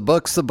the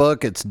book's the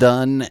book. It's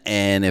done,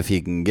 and if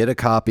you can get a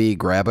copy,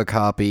 grab a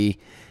copy.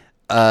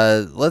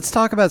 Let's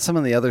talk about some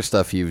of the other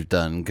stuff you've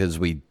done, because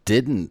we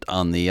didn't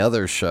on the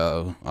other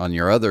show, on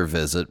your other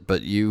visit,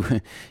 but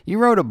you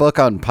wrote a book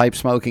on pipe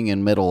smoking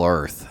in Middle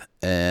Earth,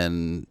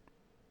 and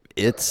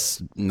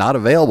it's not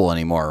available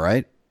anymore,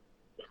 right?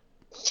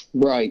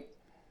 Right.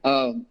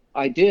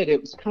 I did.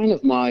 It was kind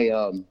of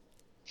my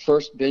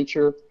first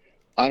venture.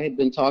 I had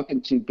been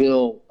talking to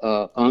Bill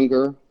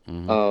Unger,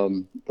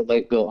 the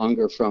late Bill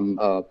Unger from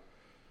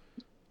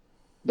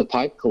the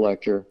Pipe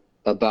Collector,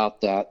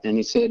 about that, and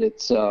he said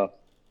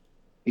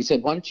he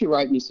said, why don't you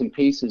write me some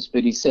pieces?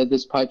 But he said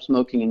this pipe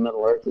smoking in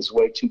Middle Earth is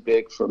way too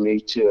big for me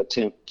to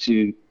attempt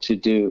to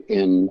do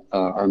in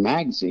our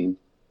magazine.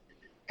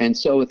 And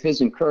so with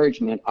his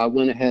encouragement, I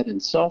went ahead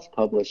and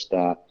self-published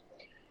that.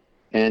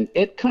 And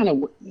it kind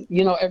of,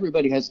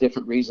 everybody has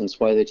different reasons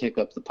why they take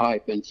up the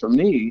pipe. And for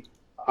me,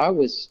 I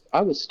was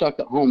stuck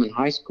at home in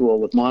high school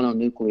with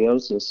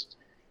mononucleosis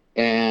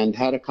and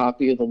had a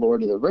copy of The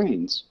Lord of the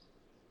Rings.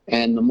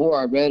 And the more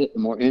I read it, the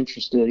more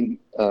interested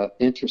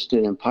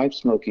in pipe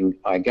smoking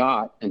I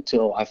got,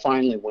 until I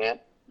finally went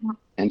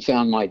and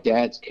found my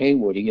dad's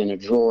K-Woody in a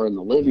drawer in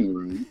the living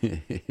room.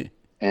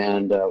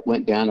 And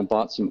went down and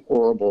bought some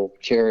horrible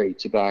cherry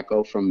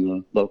tobacco from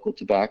the local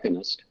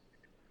tobacconist.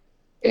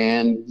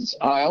 And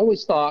I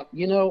always thought,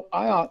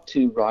 I ought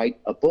to write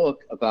a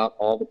book about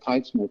all the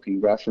pipe smoking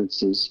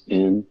references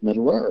in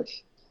Middle Earth.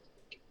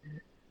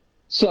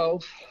 So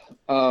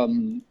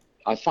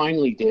I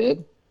finally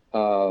did,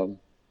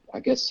 I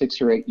guess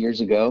 6 or 8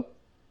 years ago,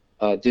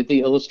 did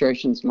the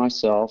illustrations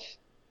myself.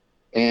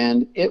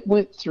 And it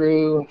went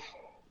through,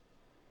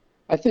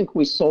 I think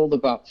we sold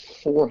about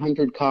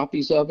 400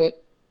 copies of it.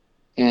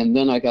 And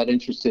then I got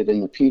interested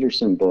in the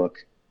Peterson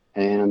book,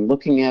 and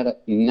looking at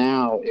it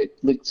now, it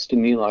looks to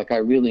me like I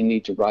really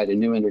need to write a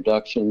new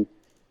introduction.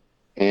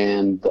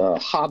 And the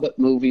Hobbit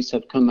movies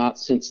have come out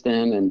since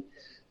then. And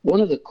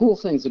one of the cool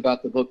things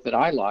about the book that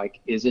I like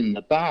is in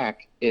the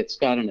back, it's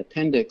got an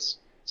appendix,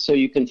 so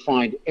you can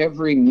find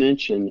every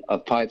mention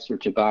of pipes or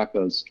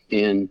tobaccos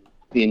in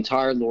the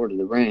entire Lord of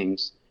the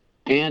Rings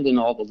and in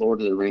all the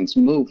Lord of the Rings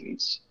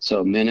movies.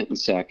 So Minute and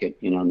Second,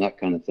 and that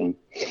kind of thing.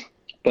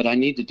 But I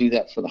need to do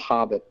that for The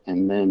Hobbit,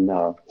 and then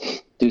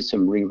do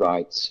some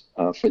rewrites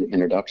for the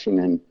introduction.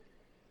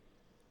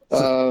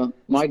 And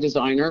my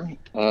designer,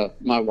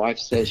 my wife,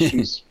 says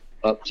she's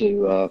up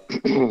to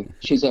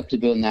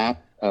doing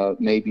that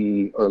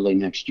maybe early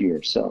next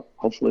year. So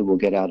hopefully we'll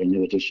get out a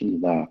new edition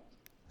of that.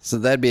 So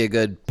that'd be a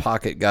good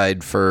pocket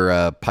guide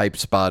for pipe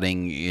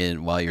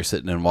spotting while you're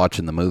sitting and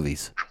watching the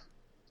movies.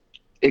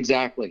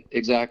 Exactly.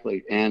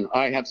 And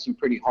I have some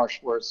pretty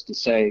harsh words to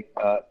say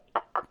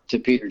to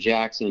Peter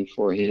Jackson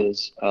for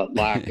his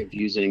lack of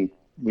using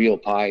real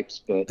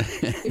pipes, but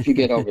if you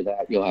get over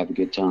that, you'll have a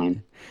good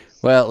time.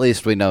 Well, at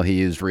least we know he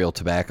used real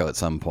tobacco at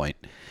some point.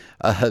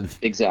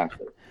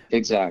 Exactly.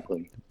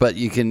 But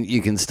you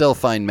can still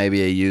find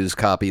maybe a used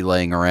copy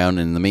laying around.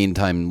 In the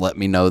meantime, let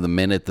me know the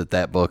minute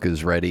that book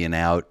is ready and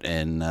out,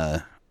 and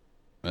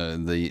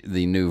the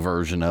new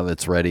version of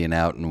it's ready and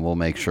out, and we'll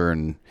make sure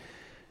and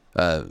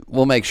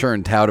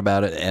tout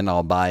about it, and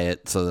I'll buy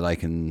it so that I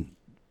can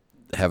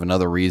have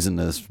another reason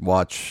to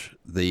watch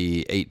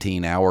the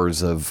 18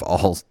 hours of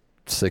all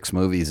 6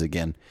 movies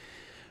again.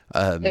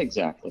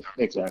 Exactly.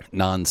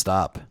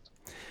 Nonstop.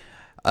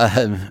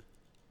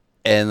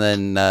 And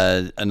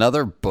then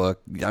another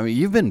book. I mean,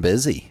 you've been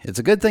busy. It's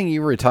a good thing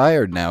you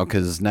retired now,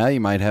 because now you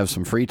might have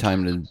some free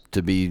time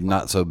to be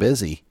not so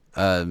busy.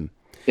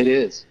 It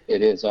is.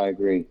 I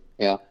agree.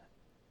 Yeah.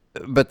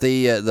 But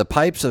the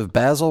pipes of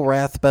Basil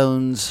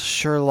Rathbone's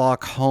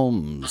Sherlock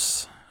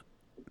Holmes.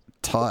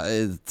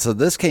 So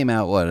this came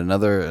out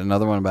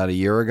another one about a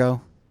year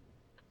ago?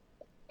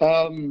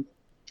 I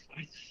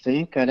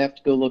think I'd have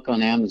to go look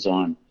on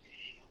Amazon.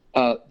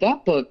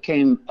 That book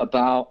came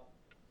about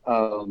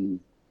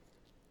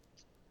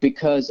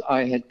because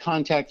I had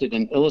contacted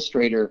an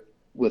illustrator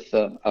with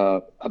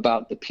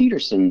about the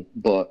Peterson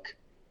book,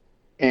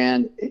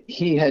 and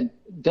he had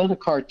done a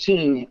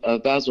cartoon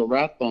of Basil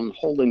Rathbone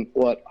holding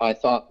what I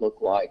thought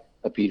looked like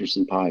a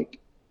Peterson pipe.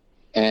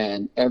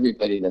 And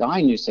everybody that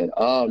I knew said,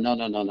 "Oh,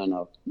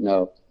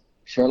 no.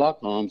 Sherlock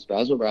Holmes,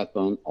 Basil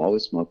Rathbone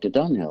always smoked a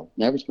Dunhill,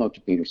 never smoked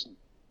a Peterson."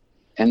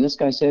 And this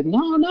guy said,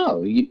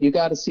 no, you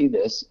got to see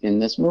this in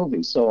this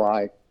movie. So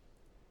I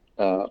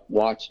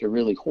watched a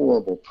really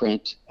horrible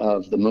print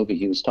of the movie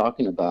he was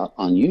talking about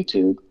on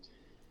YouTube.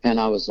 And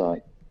I was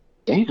like,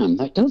 damn,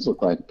 that does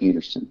look like a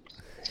Peterson.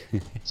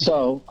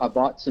 So I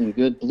bought some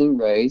good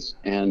Blu-rays,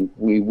 and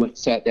we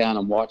sat down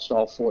and watched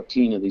all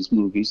 14 of these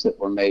movies that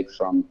were made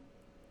from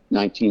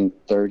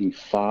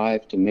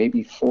 1935 to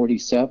maybe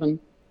 47.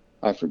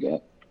 I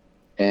forget.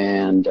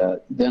 And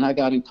then I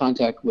got in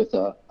contact with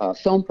a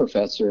film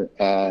professor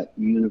at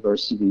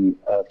University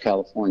of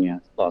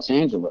California, Los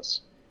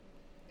Angeles,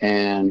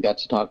 and got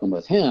to talking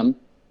with him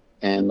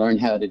and learn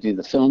how to do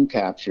the film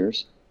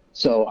captures.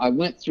 So I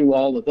went through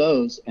all of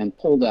those and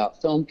pulled out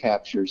film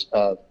captures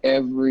of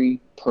every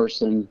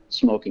person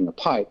smoking a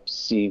pipe to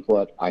see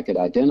what I could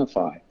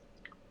identify.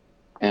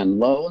 And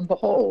lo and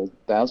behold,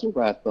 Basil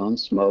Rathbone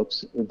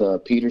smokes the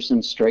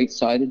Peterson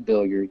straight-sided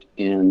billiard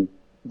in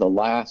the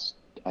last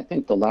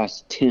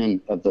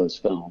 10 of those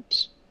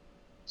films.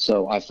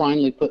 So I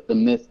finally put the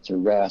myth to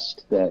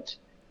rest that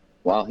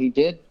while he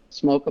did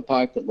smoke a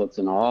pipe that looks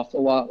an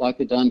awful lot like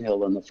a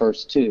Dunhill in the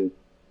first two,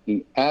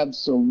 he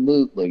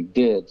absolutely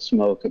did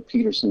smoke a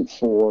Peterson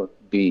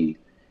 4B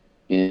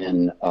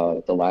in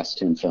the last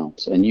 10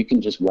 films. And you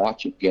can just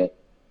watch it get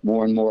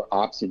more and more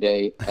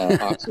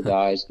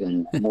oxidized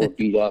and more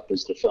beat up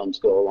as the films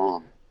go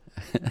along.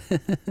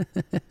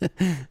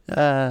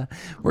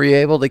 Were you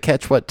able to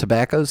catch what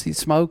tobaccos he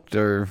smoked,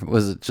 or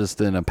was it just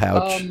in a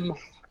pouch?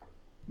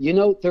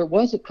 There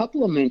was a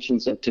couple of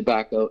mentions of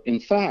tobacco. In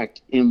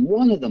fact, in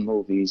one of the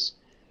movies,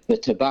 the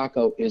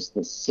tobacco is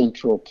the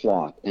central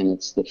plot, and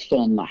it's the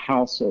film The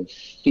House of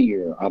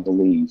Fear, I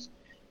believe.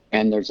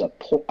 And there's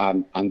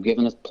I'm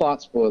giving a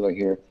plot spoiler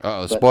here.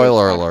 Oh,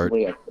 spoiler alert.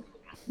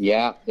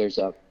 There's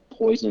a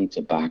poison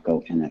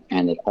tobacco in it,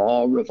 and it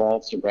all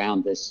revolves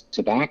around this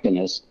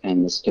tobacconist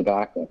and this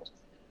tobacco,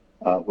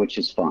 which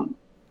is fun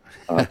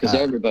because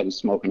everybody's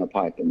smoking a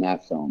pipe in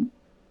that film.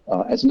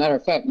 As a matter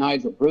of fact,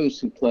 Nigel Bruce,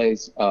 who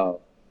plays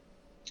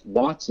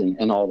Watson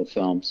in all the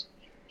films,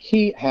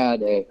 he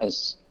had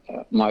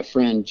my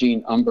friend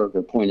Gene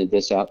Umberger pointed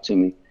this out to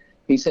me.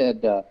 He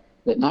said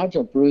that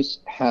Nigel Bruce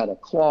had a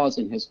clause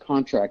in his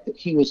contract that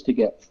he was to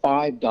get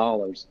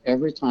 $5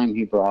 every time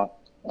he brought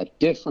a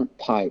different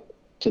pipe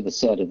to the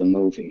set of the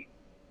movie.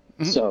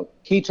 Mm-hmm. So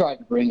he tried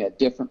to bring a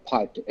different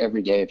pipe to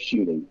every day of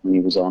shooting when he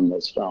was on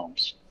those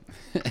films.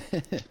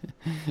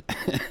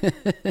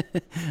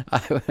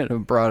 I would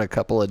have brought a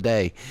couple a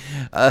day.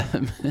 All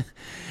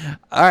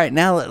right,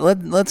 now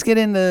let's get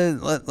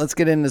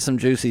into some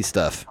juicy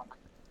stuff.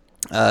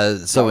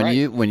 So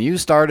when you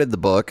started the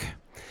book,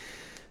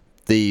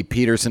 the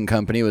Peterson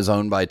Company was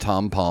owned by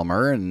Tom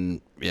Palmer,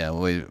 and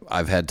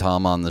I've had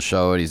Tom on the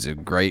show, and he's a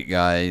great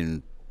guy.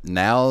 And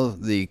now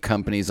the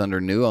company's under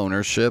new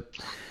ownership.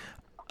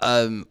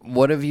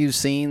 What have you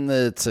seen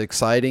that's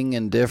exciting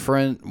and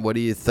different? What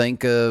do you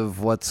think of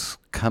what's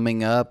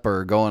coming up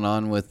or going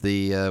on with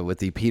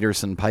the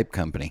Peterson Pipe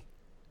Company?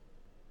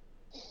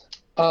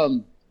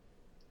 Tom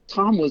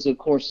was, of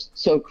course,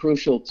 so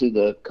crucial to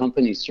the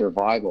company's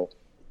survival.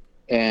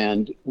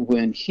 And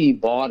when he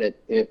bought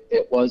it,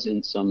 it was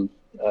in some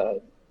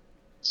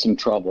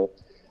trouble.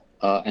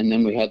 And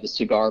then we had the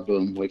cigar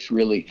boom, which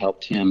really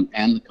helped him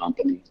and the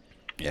company.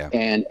 Yeah.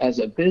 And as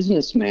a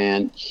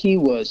businessman, he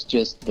was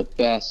just the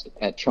best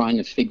at trying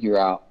to figure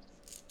out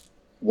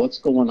what's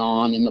going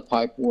on in the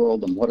pipe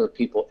world and what are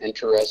people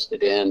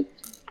interested in.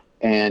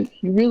 And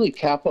he really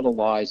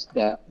capitalized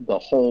the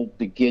whole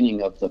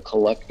beginning of the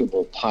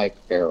collectible pipe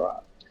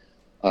era.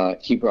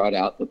 He brought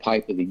out the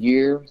Pipe of the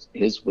Year.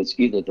 His was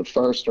either the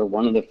first or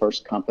one of the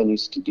first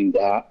companies to do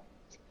that,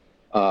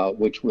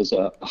 which was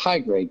a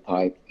high-grade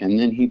pipe. And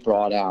then he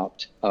brought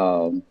out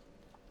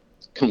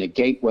kind of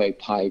gateway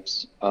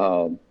pipes,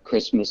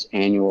 Christmas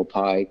annual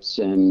pipes,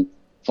 and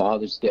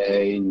Father's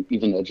Day, and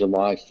even a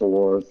July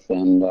 4th.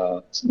 And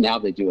now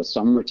they do a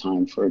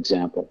summertime, for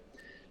example,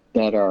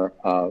 that are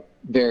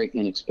very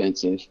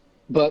inexpensive,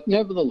 but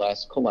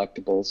nevertheless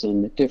collectibles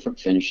and different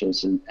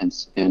finishes,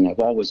 and have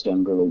always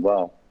done really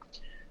well.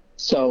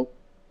 So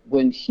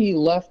when he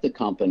left the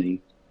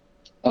company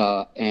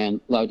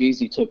and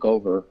Laudisi took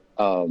over,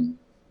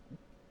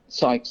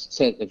 Sykes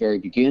said at the very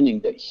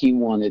beginning that he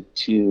wanted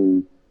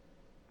to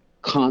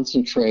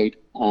concentrate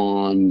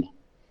on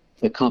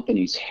the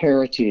company's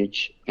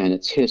heritage and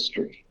its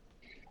history.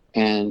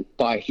 And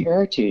by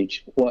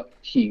heritage, what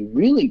he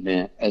really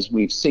meant, as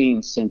we've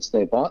seen since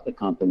they bought the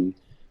company,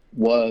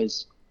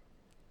 was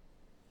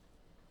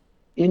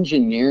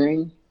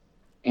engineering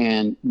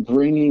and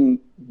bringing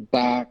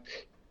back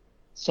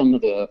some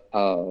of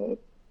the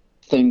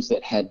things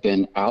that had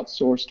been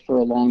outsourced for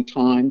a long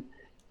time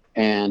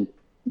and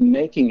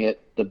making it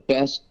the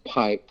best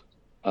pipe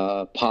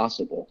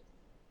possible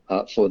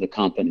for the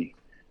company.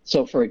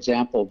 So, for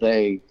example,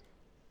 they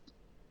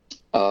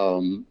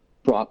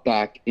brought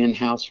back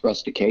in-house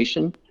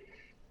rustication,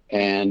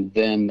 and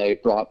then they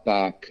brought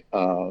back,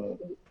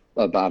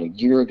 about a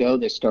year ago,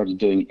 they started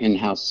doing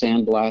in-house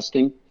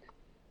sandblasting.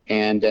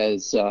 And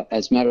as a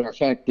matter of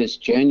fact, this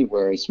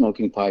January,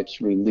 Smoking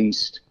Pipes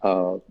released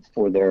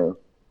for their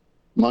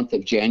month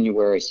of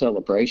January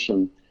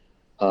celebration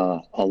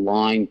a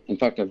line. In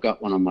fact, I've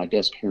got one on my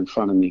desk here in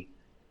front of me,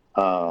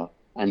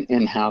 an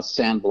in-house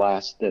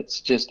sandblast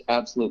that's just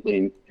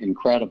absolutely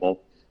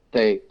incredible.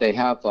 They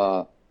have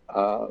a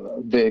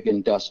big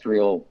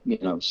industrial,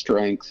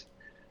 strength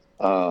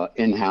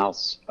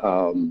in-house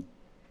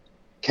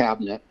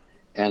cabinet.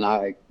 And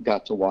I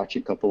got to watch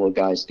a couple of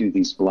guys do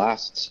these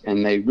blasts,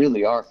 and they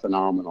really are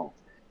phenomenal.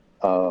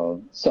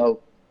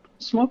 So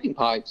Smoking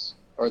Pipes,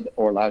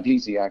 or Loud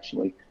Easy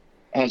actually,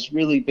 has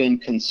really been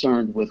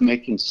concerned with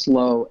making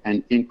slow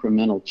and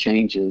incremental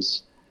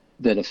changes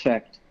that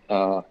affect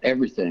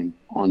everything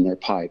on their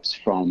pipes,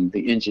 from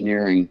the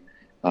engineering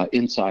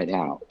inside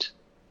out.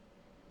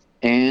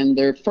 And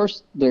the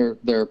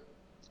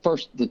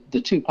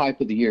two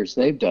pipe of the years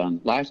they've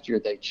done, last year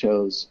they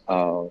chose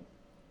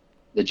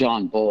the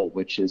John Bull,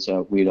 which is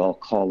we'd all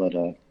call it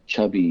a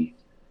chubby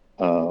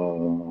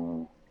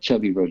Rhodesian.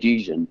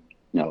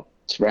 No,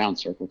 it's round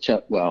circle.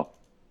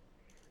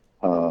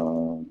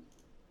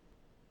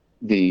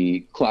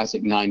 The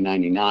classic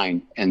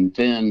 999, and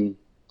then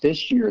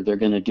this year they're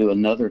going to do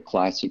another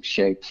classic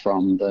shape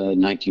from the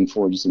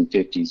 1940s and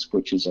 50s,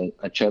 which is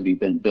a chubby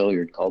bent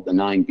billiard called the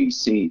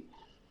 9BC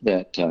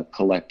that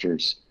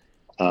collectors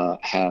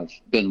have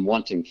been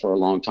wanting for a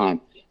long time.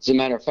 As a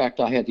matter of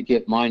fact, I had to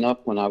give mine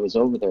up when I was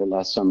over there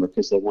last summer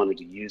because they wanted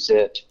to use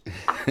it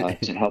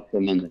to help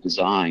them in the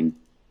design.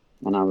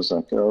 And I was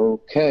like,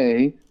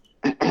 okay,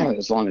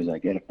 as long as I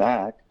get it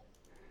back.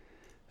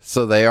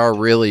 So they are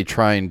really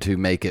trying to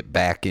make it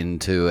back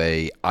into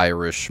a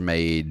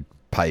Irish-made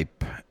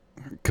pipe,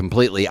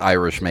 completely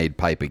Irish-made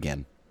pipe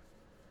again.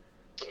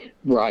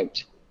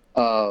 Right.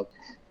 And,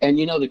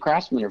 the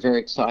craftsmen are very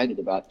excited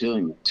about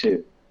doing it,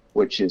 too,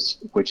 which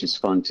is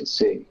fun to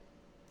see.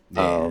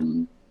 Yeah.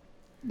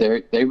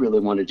 They really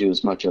want to do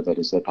as much of it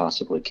as they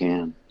possibly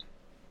can.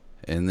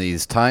 In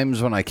these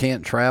times when I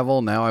can't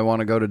travel, now I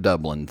want to go to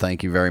Dublin.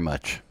 Thank you very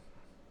much.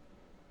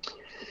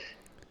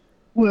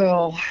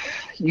 Well,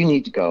 you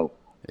need to go.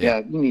 Yeah,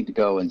 you need to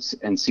go and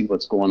see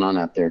what's going on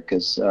out there.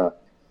 Because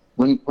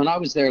when I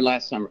was there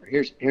last summer,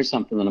 here's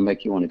something that'll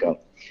make you want to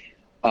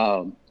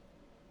go.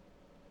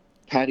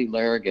 Patty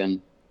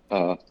Larrigan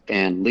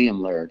and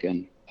Liam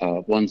Larrigan,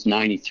 one's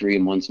 93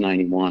 and one's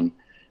 91.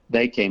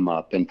 They came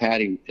up, and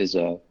Patty is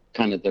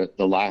kind of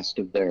the last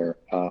of their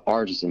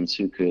artisans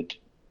who could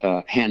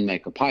hand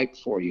make a pipe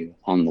for you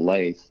on the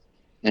lathe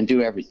and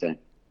do everything,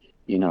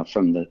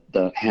 from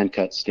the hand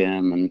cut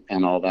stem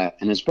and all that.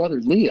 And his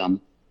brother Liam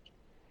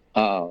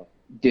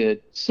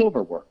did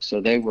silver work.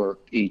 So they were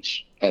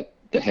each at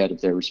the head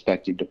of their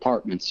respective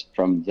departments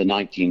from the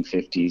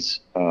 1950s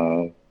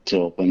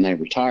till when they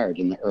retired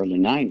in the early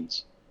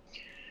 90s.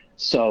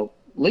 So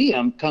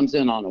Liam comes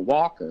in on a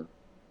walker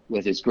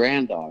with his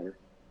granddaughter,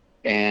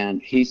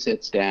 and he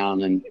sits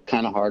down and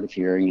kind of hard of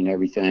hearing and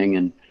everything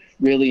and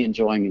really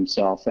enjoying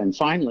himself. And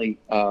finally,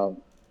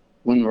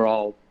 when we're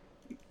all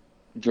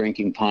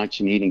drinking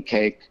punch and eating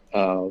cake,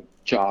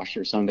 Josh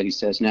or somebody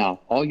says, now,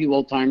 all you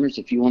old timers,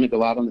 if you want to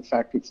go out on the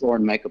factory floor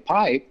and make a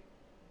pipe,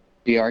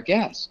 be our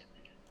guest.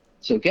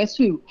 So guess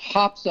who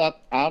hops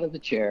up out of the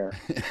chair,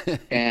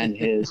 and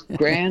his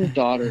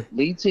granddaughter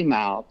leads him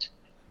out.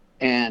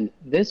 And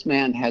this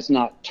man has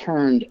not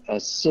turned a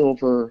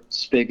silver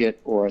spigot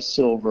or a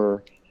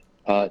silver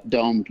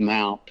domed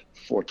mount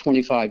for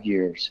 25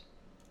 years.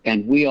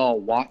 And we all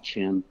watch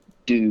him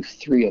do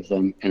 3 of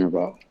them in a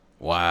row.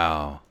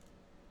 Wow.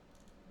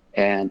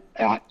 And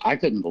I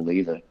couldn't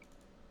believe it.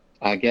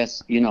 I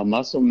guess,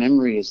 muscle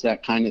memory is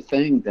that kind of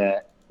thing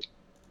that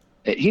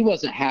he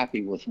wasn't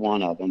happy with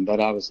one of them, but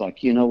I was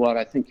like, you know what?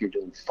 I think you're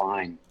doing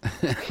fine.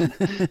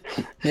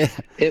 Yeah.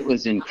 It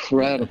was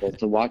incredible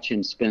to watch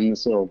him spin the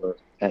silver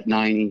at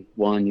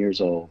 91 years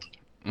old.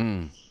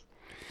 Mm.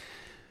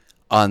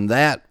 On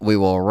that, we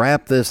will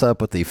wrap this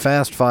up with the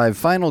Fast 5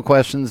 final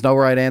questions. No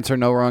right answer,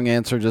 no wrong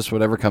answer, just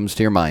whatever comes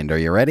to your mind. Are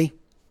you ready?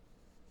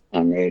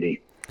 I'm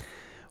ready.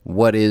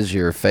 What is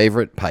your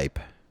favorite pipe?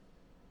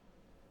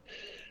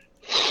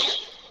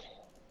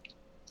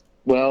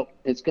 Well,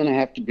 it's going to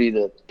have to be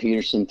the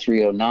Peterson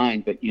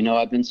 309, but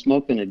I've been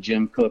smoking a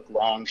Jim Cook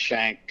long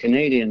shank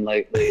Canadian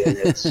lately, and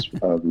it's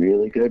a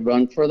really good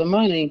run for the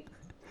money.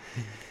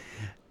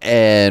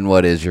 And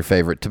what is your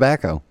favorite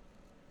tobacco?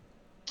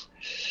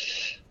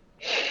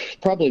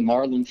 Probably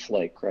Marlin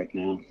Flake right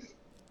now.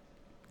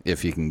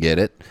 if you can get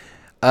it.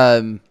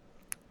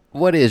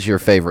 What is your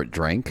favorite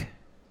drink?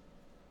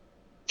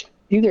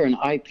 Either an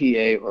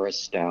IPA or a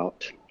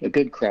stout, a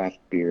good craft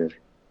beer.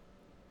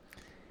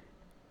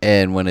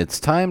 And when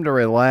it's time to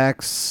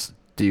relax,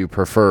 do you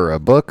prefer a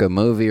book, a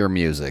movie, or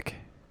music?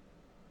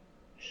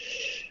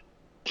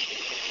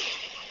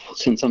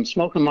 Since I'm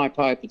smoking my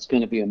pipe, it's going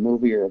to be a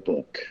movie or a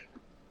book.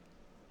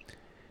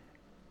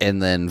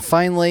 And then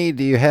finally,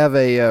 do you have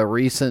a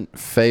recent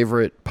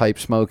favorite pipe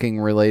smoking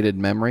related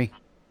memory?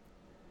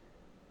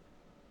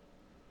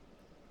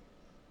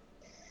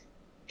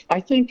 I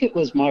think it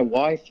was my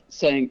wife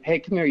saying, "Hey,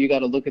 come here, you got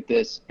to look at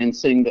this," and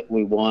seeing that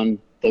we won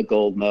the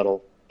gold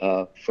medal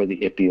for the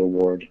IPPY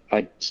award.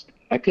 I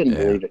couldn't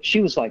believe it.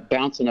 She was like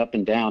bouncing up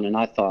and down, and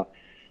I thought,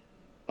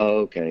 oh,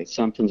 okay,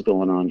 something's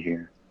going on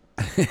here.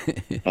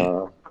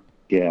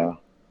 Yeah,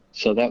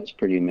 so that was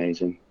pretty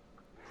amazing.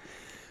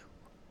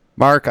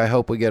 Mark, I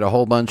hope we get a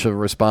whole bunch of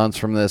response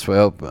from this. We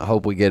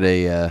hope we get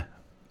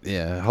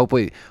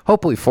hopefully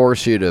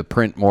force you to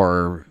print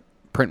more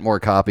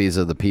copies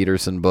of the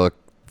Peterson book.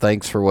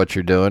 Thanks for what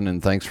you're doing,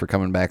 and thanks for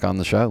coming back on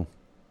the show.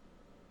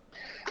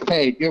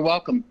 Hey, you're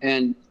welcome.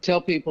 And tell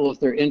people if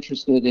they're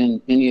interested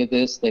in any of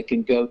this, they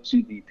can go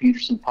to the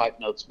Peterson Pipe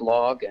Notes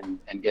blog and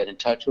get in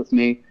touch with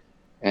me.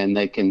 And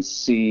they can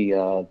see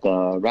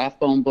the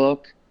Rathbone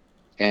book,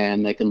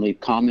 and they can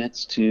leave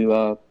comments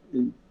to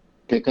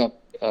pick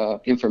up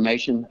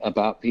information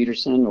about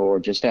Peterson or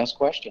just ask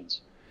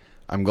questions.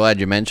 I'm glad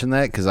you mentioned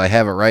that because I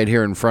have it right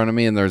here in front of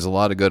me, and there's a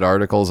lot of good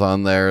articles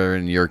on there,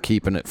 and you're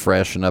keeping it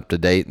fresh and up to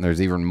date, and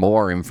there's even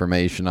more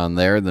information on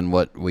there than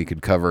what we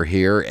could cover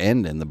here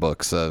and in the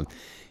book. So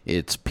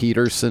it's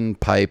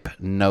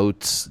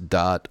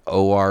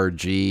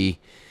petersonpipenotes.org.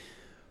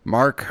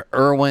 Mark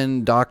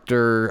Irwin,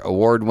 doctor,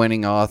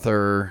 award-winning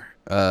author,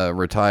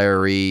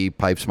 retiree,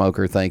 pipe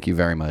smoker, thank you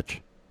very much.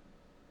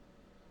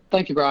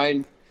 Thank you,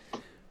 Brian.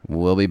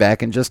 We'll be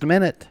back in just a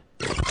minute.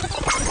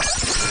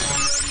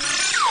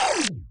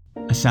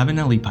 A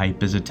Savinelli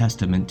pipe is a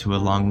testament to a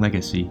long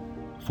legacy,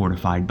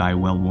 fortified by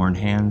well-worn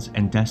hands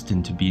and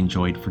destined to be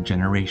enjoyed for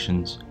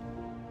generations.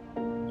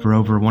 For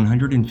over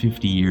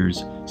 150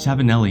 years,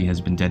 Savinelli has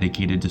been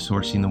dedicated to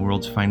sourcing the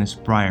world's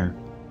finest briar,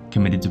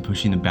 committed to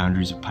pushing the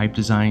boundaries of pipe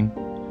design,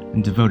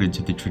 and devoted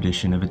to the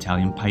tradition of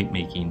Italian pipe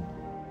making.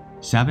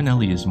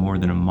 Savinelli is more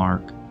than a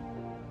mark.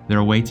 They're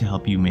a way to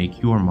help you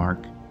make your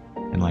mark,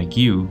 and like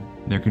you,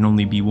 there can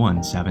only be one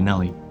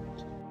Savinelli.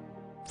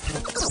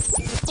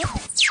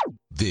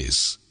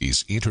 This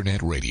is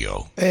Internet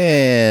Radio.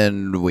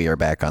 And we are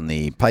back on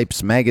the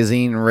Pipes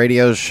Magazine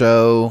radio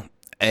show.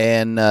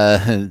 And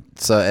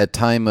so at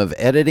time of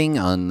editing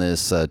on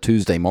this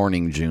Tuesday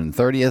morning, June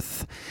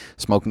 30th,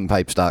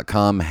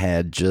 SmokingPipes.com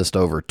had just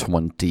over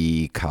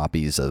 20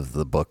 copies of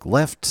the book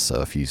left. So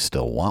if you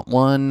still want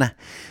one,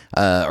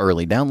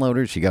 early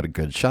downloaders, you got a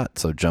good shot.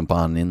 So jump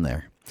on in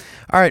there.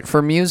 All right,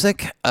 for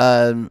music,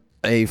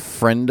 a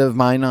friend of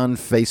mine on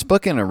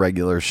Facebook and a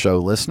regular show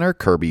listener,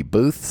 Kirby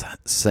Booth,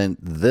 sent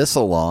this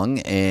along,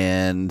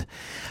 and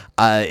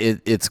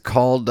it's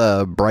called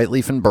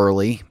Brightleaf and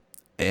Burley,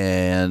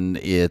 and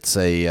it's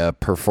a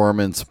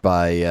performance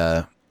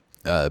by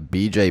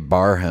B.J.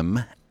 Barham.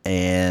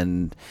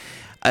 And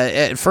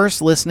at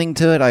first listening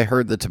to it, I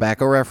heard the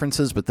tobacco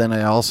references, but then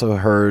I also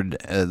heard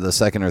the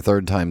second or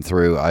third time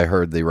through, I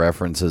heard the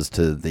references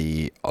to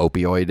the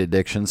opioid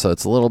addiction. So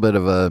it's a little bit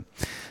of a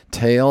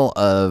tale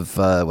of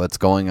what's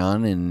going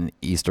on in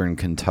eastern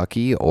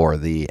Kentucky or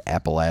the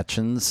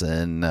Appalachians,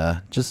 and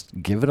just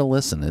give it a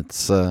listen.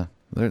 It's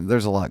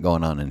there's a lot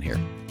going on in here.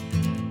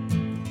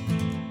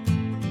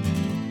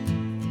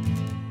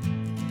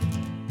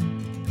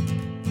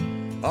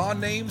 Our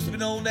name's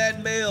been on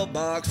that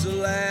mailbox the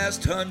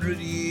last 100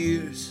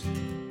 years.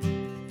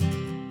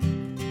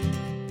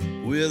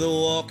 We're the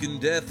walking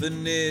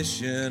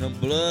definition of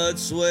blood,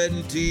 sweat,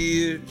 and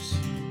tears.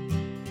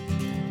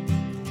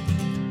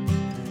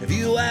 If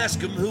you ask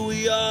them who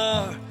we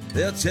are,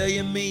 they'll tell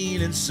you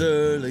mean and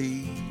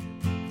surly.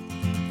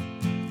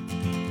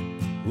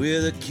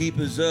 We're the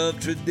keepers of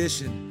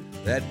tradition,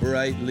 that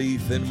bright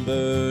leaf and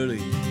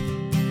burley.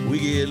 We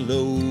get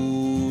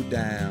low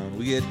down,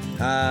 we get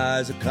high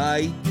as a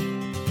kite.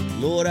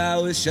 Lord, I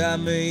wish I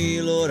may,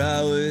 Lord,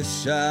 I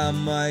wish I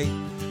might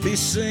be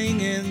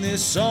singing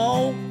this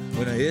song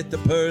when I hit the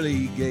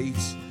pearly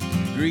gates.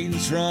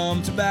 Greetings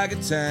from Tobacco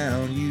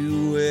Town,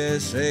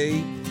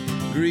 USA.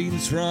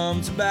 Greetings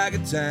from Tobacco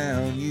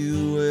Town,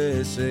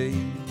 USA.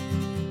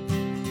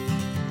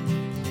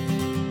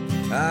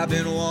 I've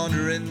been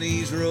wandering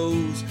these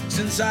roads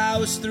since I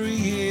was 3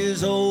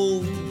 years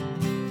old,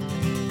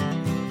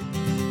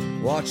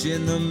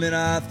 watching the men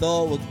I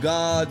thought were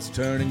gods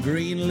turning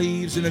green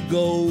leaves into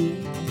gold.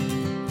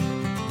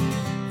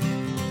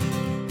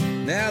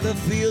 Now the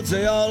fields,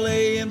 they all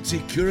lay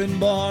empty, curing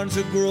barns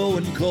are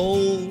growing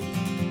cold.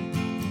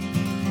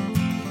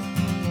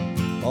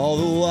 All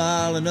the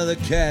while another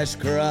cash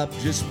crop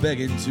just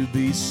begging to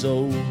be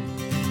sold.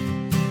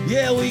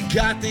 Yeah, we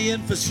got the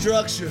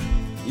infrastructure,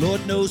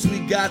 Lord knows we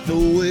got the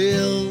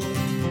will.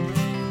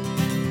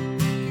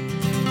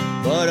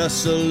 but a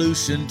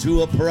solution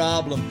to a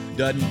problem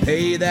doesn't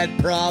pay that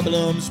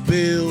problem's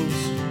bills.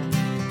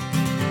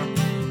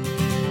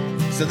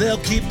 So they'll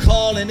keep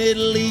calling it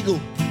legal,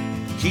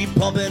 keep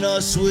pumping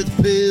us with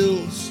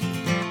pills.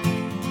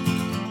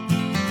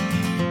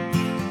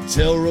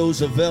 Tell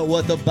Roosevelt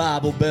what the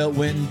Bible Belt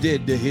went and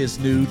did to his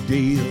New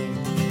Deal.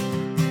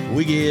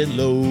 We get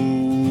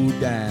low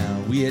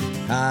down, we get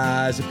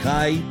high as a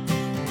kite.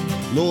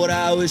 Lord,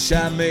 I wish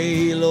I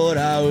may, Lord,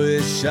 I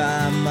wish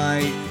I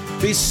might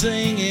be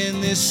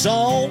singing this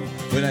song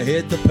when I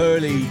hit the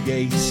pearly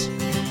gates.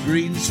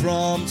 Greetings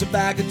from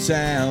Tobacco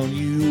Town,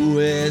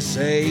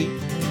 USA.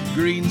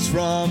 Greetings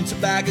from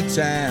Tobacco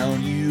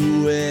Town,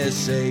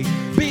 USA.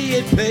 Be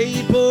it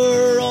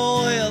paper,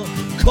 oil,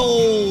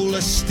 coal,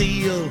 or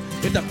steel,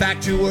 if the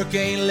factory work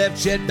ain't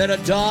left yet, bet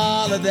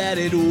 $1 that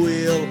it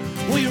will.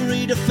 We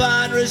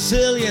redefine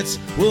resilience,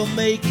 we'll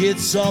make it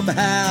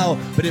somehow.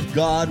 But if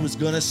God was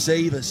gonna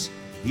save us,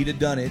 he'd have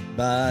done it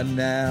by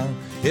now.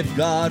 If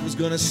God was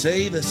gonna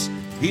save us,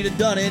 he'd have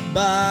done it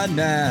by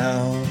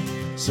now.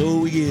 So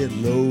we get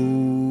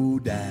low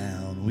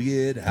down, we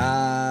get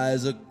high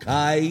as a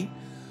kite.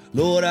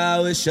 Lord, I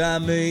wish I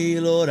may,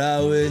 Lord,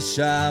 I wish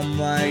I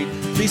might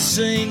be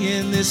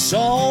singing this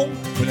song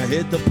when I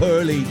hit the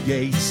pearly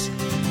gates.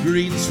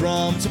 Greetings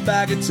from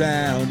Tobacco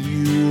Town,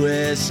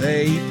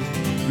 USA.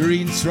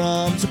 Greetings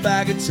from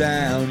Tobacco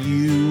Town,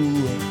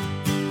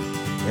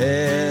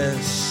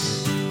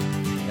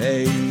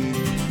 USA.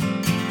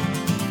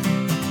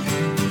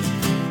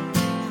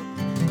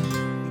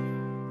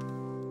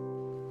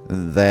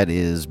 That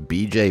is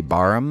BJ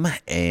Barham,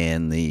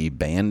 and the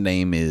band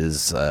name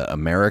is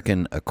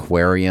American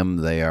Aquarium.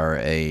 They are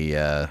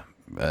a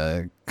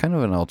kind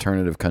of an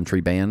alternative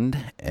country band,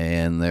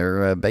 and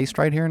they're based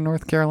right here in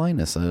North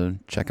Carolina, so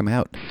check them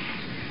out.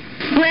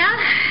 Well,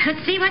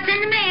 let's see what's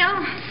in the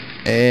mail.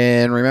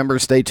 And remember,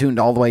 stay tuned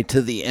all the way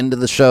to the end of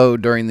the show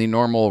during the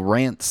normal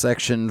rant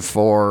section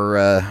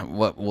for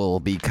what will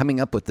be coming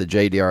up with the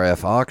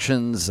JDRF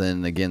auctions.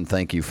 And again,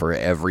 thank you for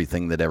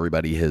everything that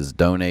everybody has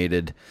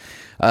donated.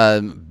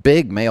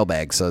 Big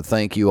mailbag, so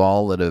thank you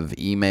all that have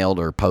emailed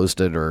or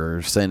posted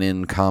or sent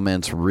in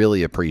comments.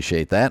 Really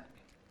appreciate that.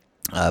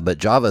 But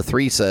Java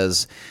 3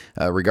 says,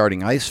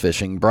 regarding ice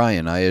fishing,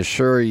 Brian, I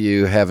assure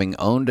you, having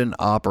owned and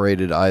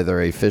operated either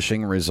a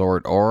fishing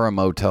resort or a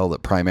motel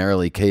that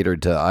primarily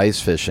catered to ice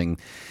fishing,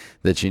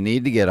 that you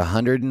need to get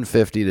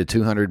 150 to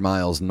 200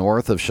 miles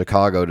north of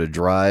Chicago to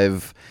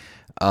drive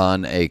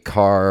in a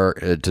car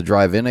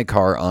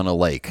on a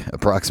lake.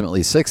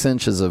 Approximately 6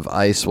 inches of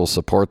ice will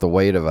support the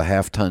weight of a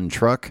half-ton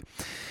truck.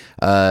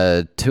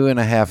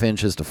 2.5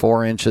 inches to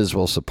 4 inches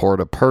will support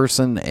a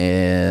person,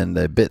 and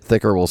a bit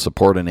thicker will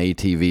support an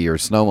ATV or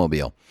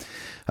snowmobile.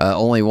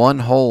 Only one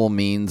hole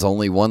means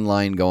only one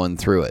line going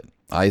through it.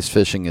 Ice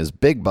fishing is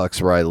big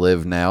bucks where I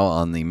live now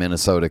on the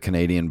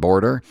Minnesota-Canadian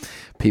border.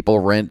 People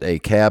rent a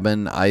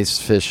cabin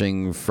ice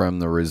fishing from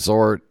the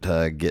resort,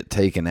 get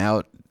taken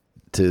out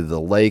to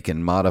the lake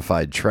in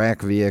modified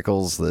track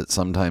vehicles that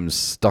sometimes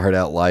start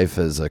out life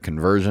as a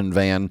conversion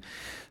van.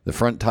 The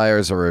front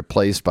tires are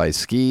replaced by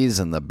skis,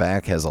 and the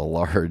back has a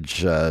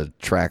large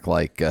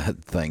track-like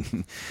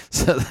thing.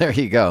 So there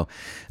you go.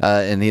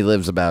 And he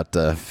lives about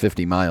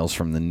 50 miles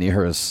from the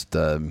nearest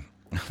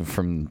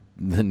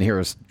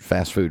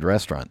fast food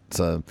restaurant.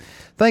 So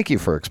thank you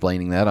for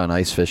explaining that on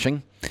ice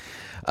fishing.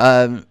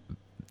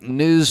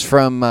 News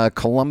from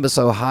Columbus,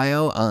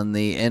 Ohio on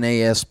the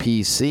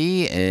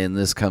NASPC, and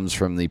this comes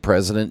from the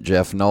president,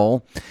 Jeff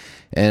Knoll.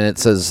 And it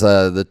says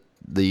that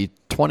the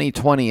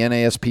 2020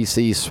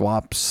 NASPC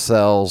Swap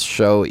Cells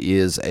show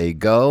is a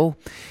go.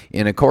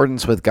 In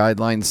accordance with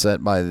guidelines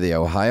set by the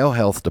Ohio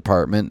Health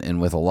Department and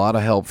with a lot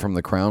of help from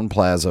the Crown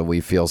Plaza, we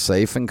feel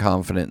safe and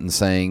confident in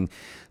saying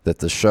that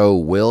the show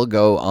will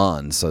go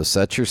on. So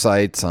set your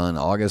sights on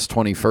August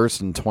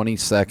 21st and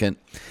 22nd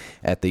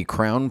at the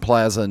Crown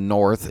Plaza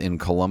North in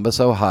Columbus,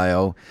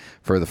 Ohio,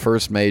 for the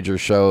first major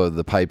show of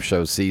the pipe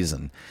show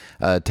season.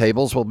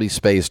 Tables will be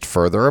spaced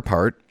further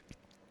apart,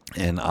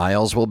 and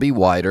aisles will be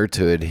wider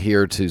to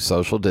adhere to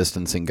social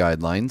distancing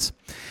guidelines.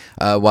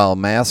 While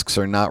masks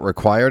are not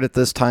required at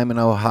this time in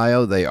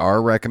Ohio, they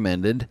are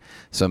recommended,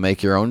 so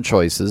make your own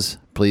choices.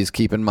 Please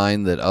keep in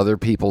mind that other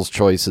people's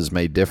choices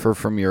may differ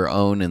from your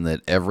own and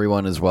that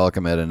everyone is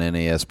welcome at an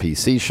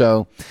NASPC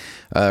show.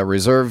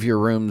 Reserve your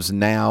rooms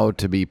now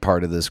to be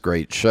part of this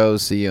great show.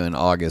 See you in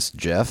August,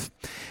 Jeff.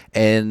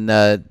 And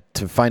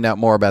to find out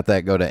more about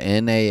that, go to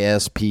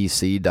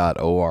naspc.org.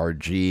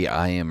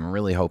 I am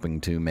really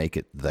hoping to make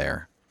it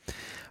there.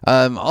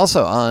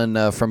 Also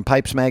on from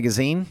Pipes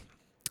Magazine,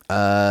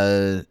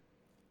 let's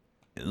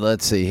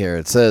see here.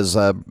 It says,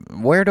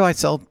 where do I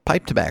sell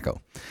pipe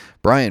tobacco?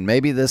 Brian,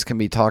 maybe this can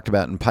be talked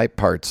about in Pipe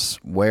Parts.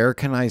 Where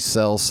can I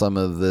sell some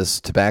of this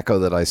tobacco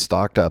that I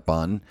stocked up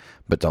on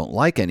but don't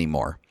like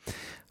anymore?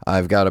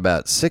 I've got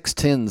about 6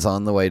 tins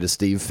on the way to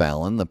Steve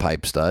Fallon, the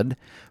pipe stud,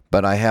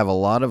 but I have a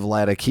lot of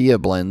Latakia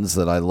blends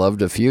that I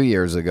loved a few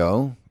years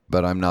ago,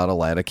 but I'm not a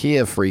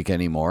Latakia freak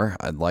anymore.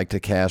 I'd like to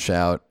cash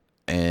out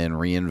and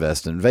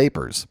reinvest in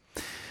vapors.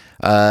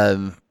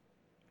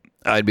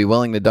 I'd be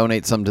willing to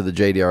donate some to the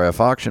JDRF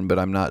auction, but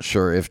I'm not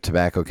sure if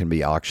tobacco can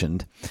be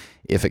auctioned.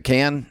 If it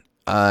can,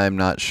 I'm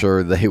not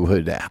sure they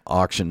would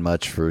auction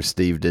much for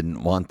Steve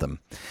didn't want them.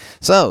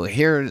 So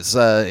here's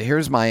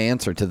my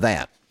answer to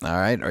that. All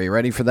right, are you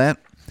ready for that?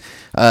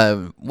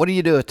 What do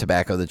you do with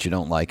tobacco that you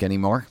don't like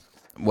anymore?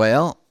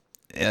 Well,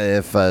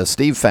 if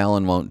Steve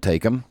Fallon won't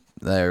take them,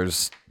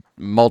 there's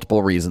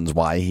multiple reasons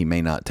why he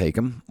may not take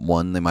them.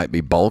 One, they might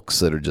be bulks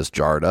that are just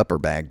jarred up or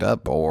bagged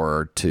up,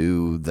 or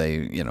two,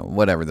 they,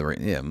 whatever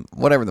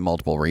the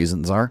multiple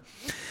reasons are.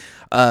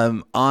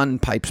 On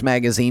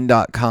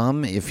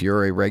PipesMagazine.com, if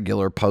you're a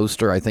regular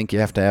poster, I think you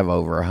have to have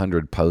over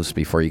 100 posts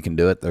before you can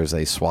do it. There's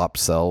a swap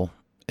sell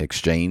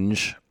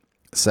exchange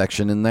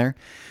section in there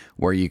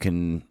where you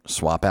can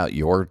swap out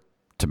your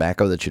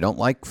tobacco that you don't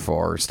like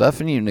for stuff,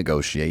 and you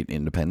negotiate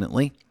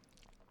independently.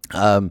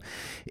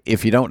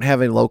 If you don't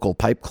have a local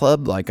pipe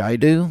club like I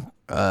do,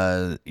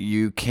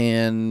 you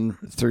can,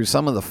 through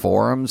some of the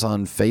forums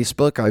on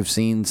Facebook, I've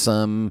seen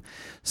some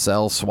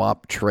sell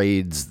swap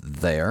trades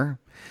there.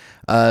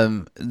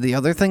 The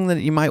other thing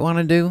that you might want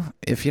to do,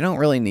 if you don't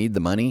really need the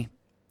money,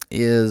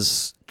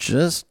 is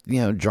just,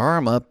 jar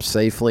them up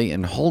safely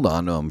and hold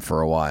on to them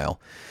for a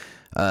while.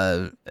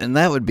 And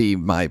that would be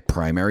my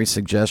primary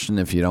suggestion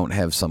if you don't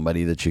have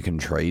somebody that you can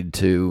trade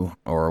to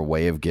or a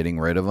way of getting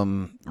rid of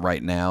them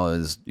right now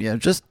is,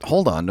 just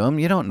hold on to them.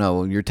 You don't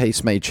know. Your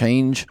taste may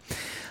change.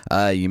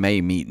 You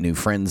may meet new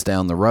friends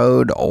down the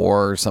road,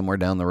 or somewhere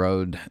down the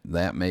road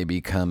that may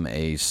become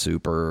a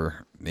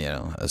super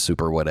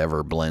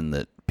whatever blend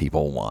that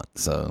people want.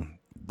 So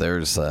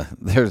there's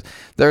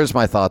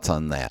my thoughts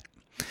on that.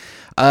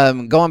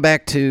 Going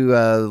back to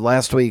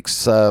last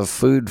week's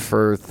food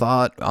for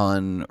thought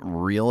on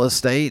real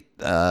estate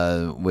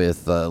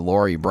with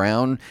Lori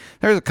Brown,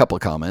 there's a couple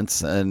of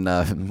comments, and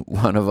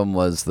one of them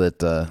was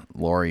that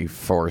Lori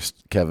forced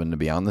Kevin to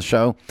be on the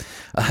show.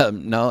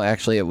 No,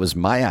 actually, it was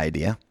my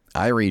idea.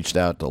 I reached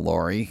out to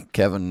Lori.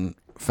 Kevin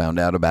found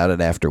out about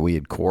it after we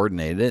had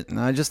coordinated it, and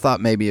I just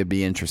thought maybe it'd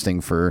be interesting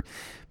for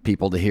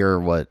people to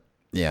hear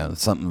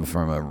something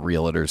from a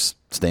realtor's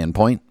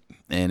standpoint.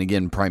 And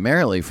again,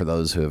 primarily for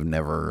those who have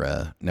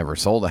never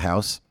sold a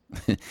house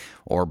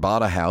or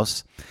bought a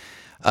house.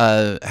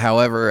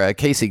 However,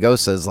 Casey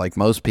Ghost says, like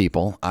most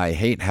people, I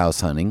hate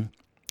house hunting.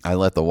 I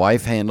let the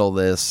wife handle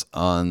this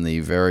on the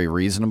very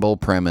reasonable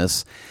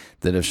premise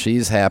that if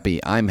she's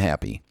happy, I'm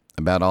happy.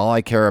 About all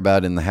I care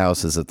about in the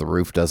house is that the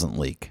roof doesn't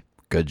leak.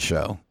 Good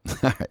show. All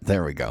right,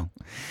 there we go.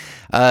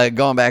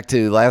 Going back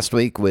to last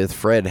week with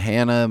Fred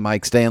Hanna,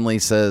 Mike Stanley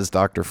says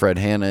Dr. Fred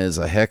Hanna is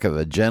a heck of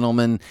a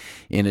gentleman,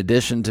 in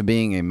addition to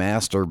being a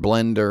master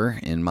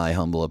blender, in my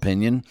humble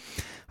opinion.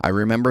 I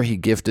remember he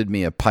gifted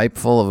me a pipe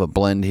full of a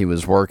blend he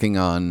was working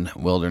on,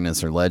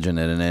 Wilderness or Legend,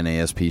 at an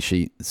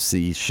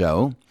NASPC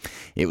show.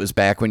 It was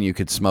back when you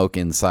could smoke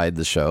inside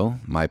the show.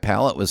 My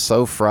palate was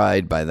so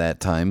fried by that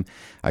time,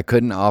 I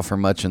couldn't offer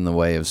much in the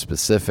way of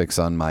specifics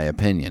on my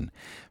opinion.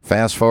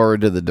 Fast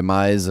forward to the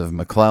demise of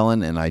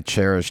McClellan, and I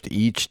cherished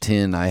each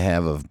tin I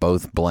have of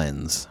both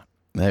blends.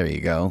 There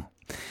you go.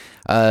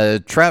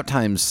 Trout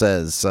Time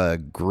says,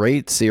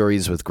 great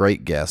series with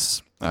great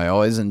guests. I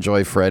always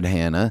enjoy Fred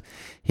Hanna.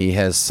 He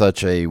has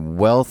such a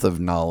wealth of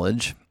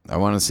knowledge. I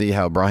want to see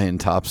how Brian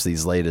tops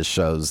these latest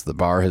shows. The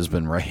bar has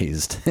been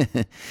raised.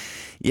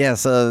 Yeah,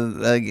 so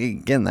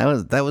again,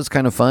 that was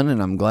kind of fun,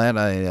 and I'm glad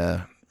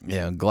I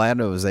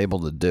was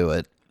able to do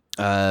it.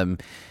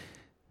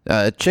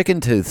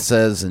 Chicken Tooth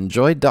says,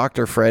 enjoyed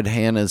Dr. Fred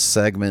Hanna's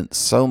segment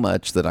so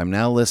much that I'm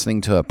now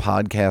listening to a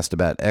podcast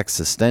about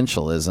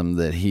existentialism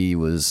that he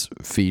was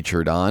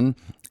featured on,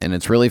 and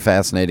it's really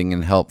fascinating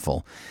and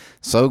helpful.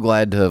 So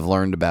glad to have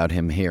learned about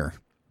him here.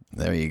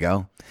 There you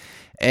go.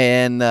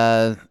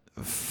 And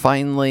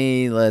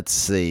finally, let's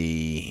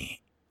see.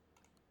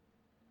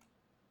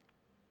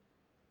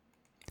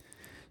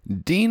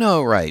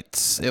 Dino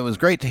writes, it was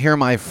great to hear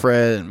my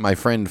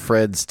friend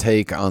Fred's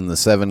take on the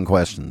 7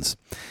 questions.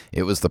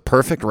 It was the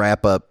perfect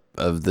wrap-up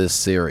of this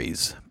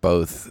series.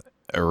 Both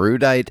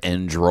erudite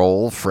and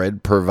droll,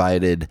 Fred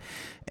provided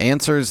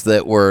answers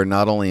that were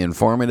not only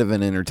informative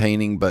and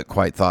entertaining, but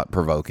quite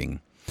thought-provoking.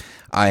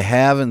 I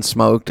have and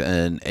smoked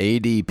an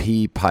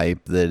ADP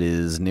pipe that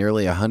is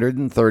nearly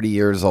 130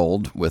 years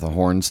old with a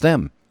horn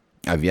stem.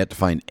 I've yet to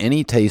find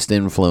any taste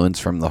influence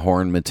from the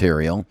horn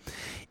material,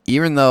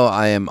 even though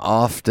I am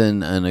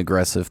often an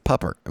aggressive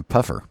puffer.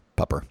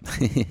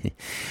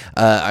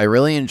 I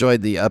really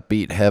enjoyed the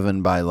upbeat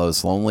Heaven by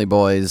Los Lonely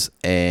Boys,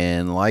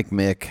 and like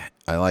Mick,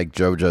 I like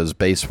JoJo's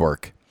bass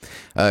work.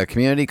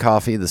 Community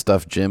coffee, the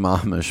stuff Jim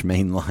Amish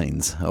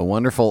mainlines. A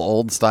wonderful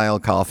old-style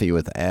coffee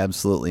with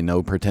absolutely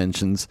no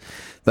pretensions.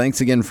 Thanks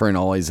again for an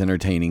always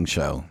entertaining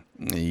show.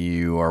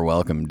 You are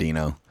welcome,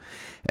 Dino.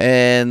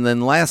 And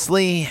then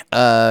lastly,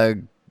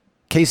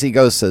 Casey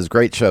Ghost says,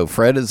 great show.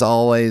 Fred, as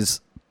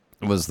always,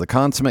 was the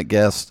consummate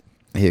guest.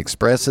 He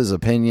expresses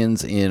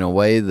opinions in a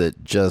way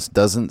that just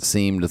doesn't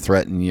seem to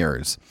threaten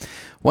yours.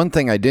 One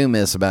thing I do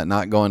miss about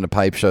not going to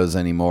pipe shows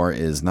anymore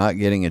is not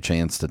getting a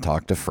chance to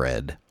talk to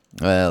Fred.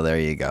 Well, there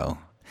you go.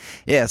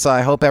 Yeah, so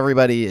I hope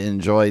everybody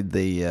enjoyed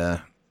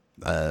the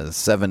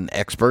 7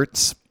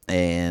 experts,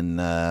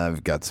 and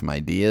I've got some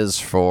ideas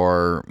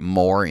for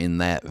more in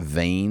that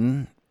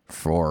vein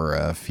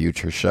for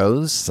future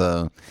shows,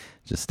 so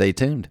just stay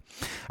tuned.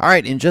 All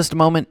right, in just a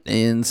moment,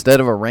 instead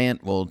of a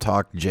rant, we'll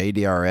talk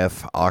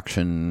JDRF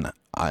auction,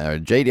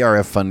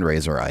 JDRF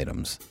fundraiser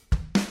items.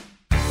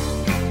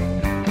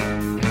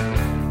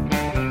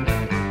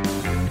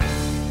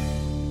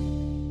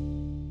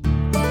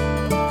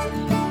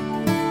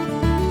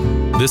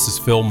 This is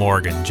Phil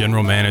Morgan,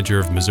 General Manager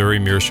of Missouri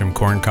Meerschaum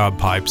Corncob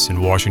Pipes in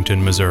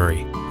Washington,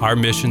 Missouri. Our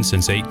mission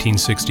since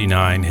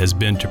 1869 has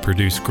been to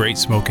produce great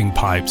smoking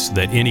pipes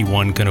that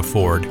anyone can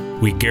afford.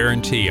 We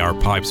guarantee our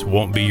pipes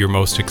won't be your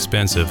most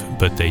expensive,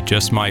 but they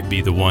just might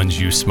be the ones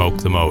you smoke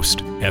the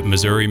most. At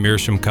Missouri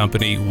Meerschaum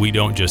Company, we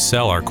don't just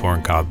sell our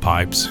corncob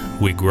pipes.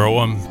 We grow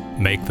them,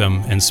 make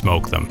them, and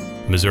smoke them.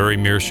 Missouri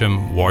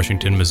Meerschaum,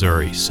 Washington,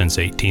 Missouri, since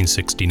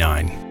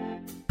 1869.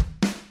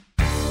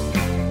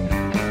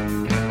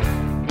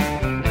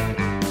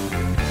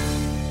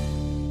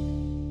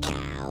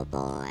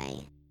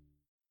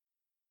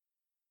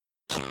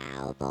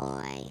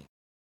 Cowboy.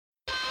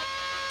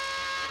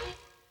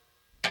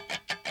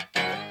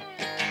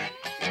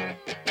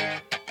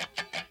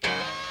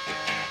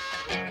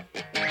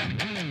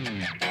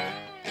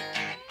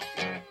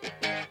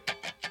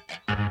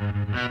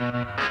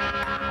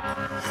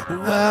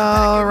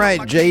 All right,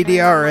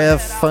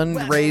 JDRF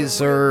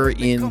fundraiser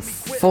in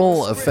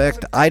full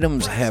effect.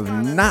 Items have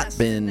not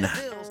been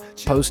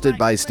posted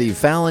by Steve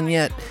Fallon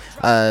yet.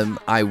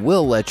 I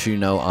will let you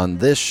know on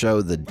this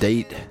show the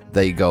date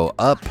they go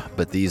up,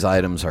 but these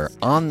items are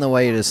on the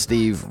way to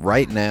Steve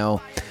right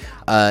now,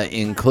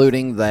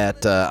 including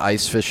that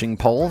ice fishing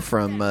pole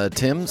from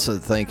Tim, so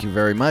thank you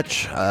very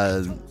much.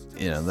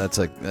 That's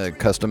a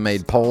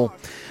custom-made pole.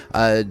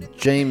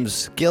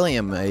 James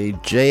Gilliam, a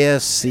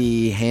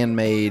JSC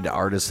handmade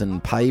artisan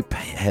pipe,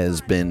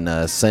 has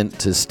been sent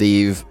to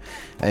Steve,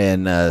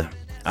 and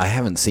I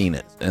haven't seen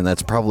it, and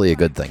that's probably a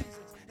good thing.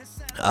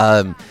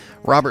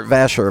 Robert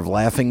Vasher of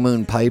Laughing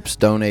Moon Pipes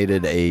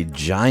donated a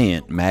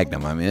giant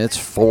Magnum. I mean, it's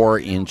 4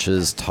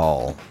 inches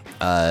tall.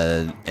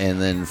 And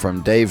then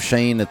from Dave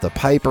Shane at the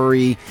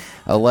Pipery,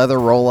 a leather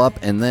roll-up,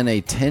 and then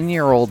a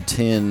 10-year-old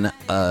tin,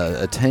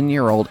 a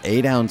 10-year-old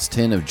 8-ounce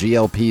tin of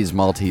GLP's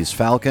Maltese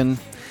Falcon.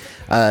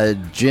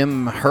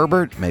 Jim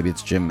Herbert, maybe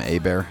it's Jim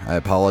Abear, I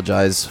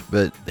apologize,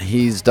 but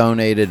he's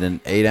donated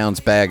an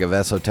 8-ounce bag of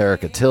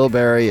Esoterica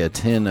Tilbury, a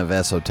tin of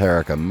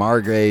Esoterica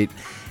Margate,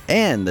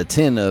 and a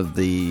tin of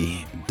the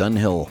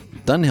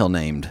Dunhill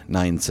named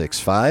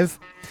 965.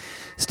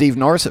 Steve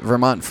Norse at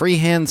Vermont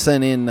Freehand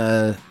sent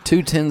in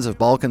 2 tins of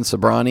Balkan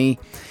Sobrani,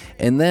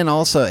 and then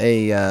also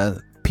a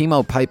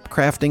Pimo pipe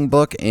crafting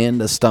book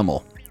and a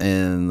Stummel.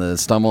 And the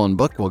Stummel and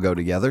book will go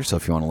together, so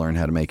if you want to learn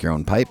how to make your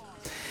own pipe.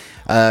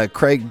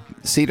 Craig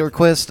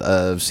Cedarquist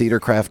of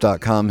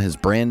cedarcraft.com, his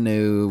brand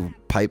new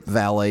pipe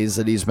valets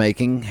that he's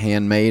making,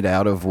 handmade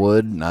out of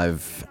wood.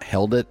 I've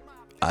held it.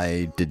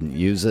 I didn't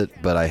use it,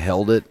 but I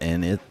held it,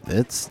 and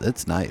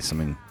it's nice. I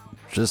mean,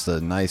 just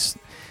a nice,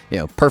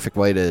 perfect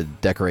way to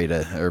decorate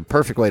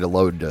perfect way to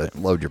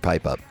load your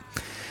pipe up.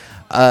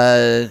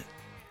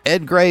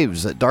 Ed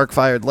Graves at Dark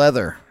Fired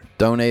Leather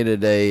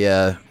donated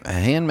a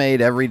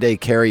handmade everyday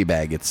carry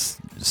bag. It's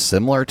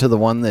similar to the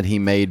one that he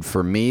made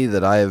for me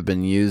that I have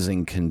been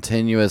using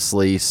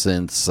continuously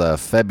since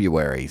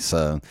February.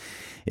 So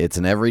it's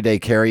an everyday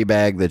carry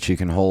bag that you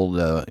can hold,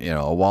 a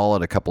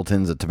wallet, a couple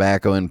tins of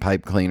tobacco in,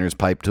 pipe cleaners,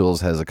 pipe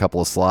tools, has a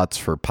couple of slots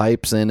for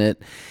pipes in it,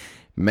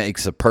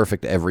 makes a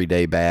perfect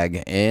everyday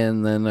bag,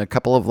 and then a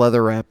couple of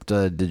leather-wrapped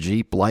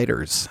DeJeep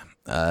lighters.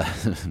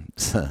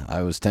 So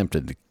I was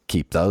tempted to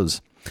keep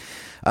those.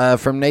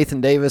 From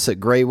Nathan Davis at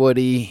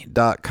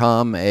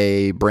graywoody.com,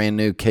 a brand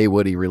new K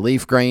Woody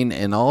relief grain,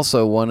 and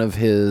also one of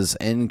his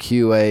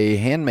NQA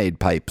handmade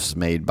pipes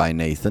made by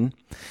Nathan.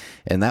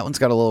 And that one's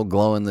got a little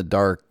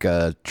glow-in-the-dark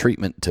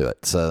treatment to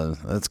it, so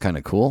that's kind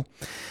of cool.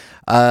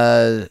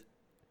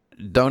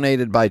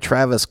 Donated by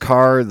Travis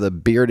Carr, the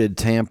bearded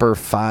tamper,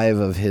 5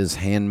 of his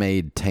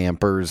handmade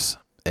tampers,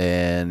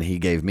 and he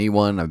gave me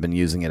one. I've been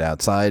using it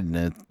outside, and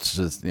it's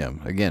just,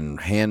 again,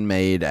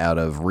 handmade out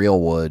of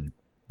real wood,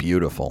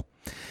 beautiful.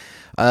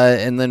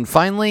 And then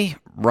finally,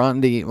 Robert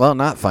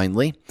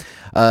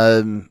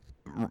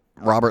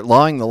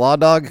Lawing, the Law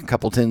Dog, a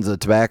couple tins of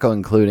tobacco,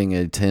 including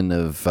a tin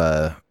of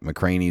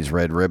McCraney's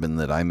Red Ribbon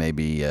that I may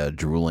be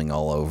drooling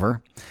all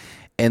over.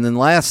 And then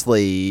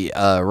lastly,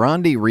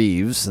 Rondi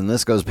Reeves, and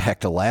this goes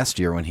back to last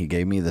year when he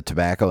gave me the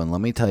tobacco, and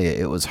let me tell you,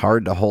 it was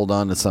hard to hold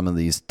on to some of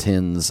these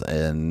tins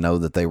and know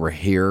that they were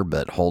here,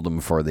 but hold them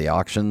for the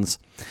auctions.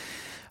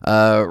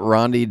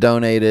 Rondi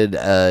donated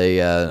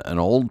an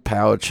old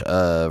pouch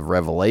of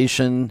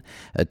Revelation,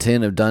 a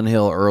tin of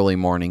Dunhill Early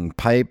Morning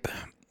Pipe,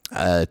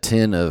 a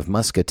tin of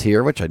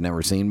Musketeer, which I'd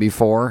never seen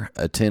before,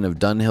 a tin of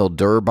Dunhill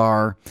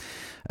Durbar,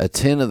 a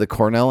tin of the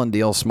Cornell &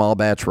 Deal Small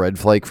Batch Red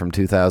Flake from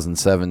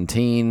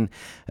 2017,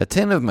 a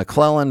tin of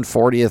McClellan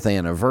 40th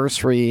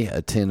Anniversary,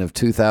 a tin of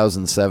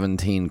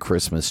 2017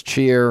 Christmas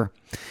Cheer,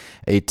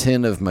 a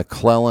tin of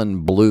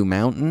McClellan Blue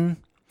Mountain,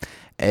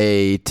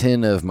 a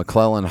tin of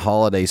McClellan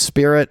Holiday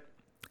Spirit,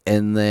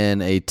 and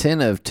then a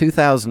tin of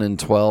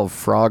 2012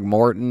 Frog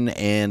Morton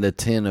and a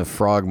tin of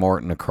Frog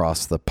Morton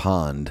Across the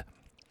Pond.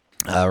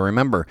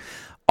 Remember,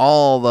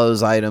 all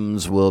those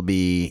items will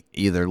be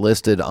either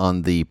listed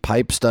on the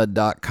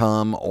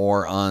pipestud.com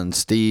or on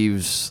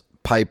Steve's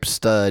Pipe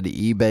Stud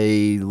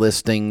eBay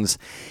listings.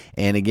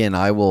 And again,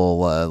 I will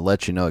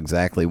let you know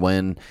exactly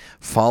when.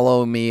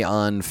 Follow me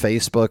on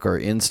Facebook or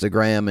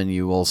Instagram, and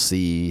you will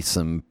see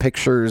some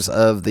pictures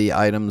of the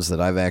items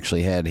that I've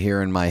actually had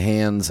here in my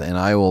hands, and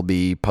I will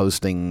be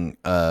posting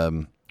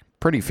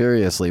pretty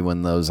furiously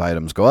when those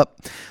items go up.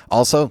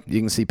 Also, you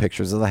can see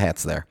pictures of the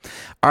hats there.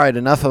 All right,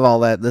 enough of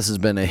all that. This has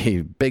been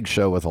a big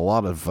show with a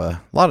lot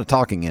of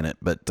talking in it.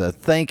 But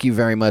thank you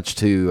very much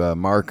to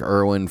Mark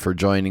Irwin for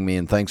joining me,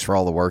 and thanks for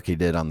all the work he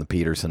did on the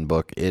Peterson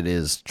book. It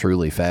is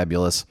truly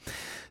fabulous.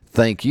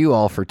 Thank you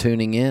all for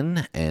tuning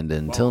in, and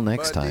until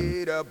next time.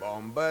 Until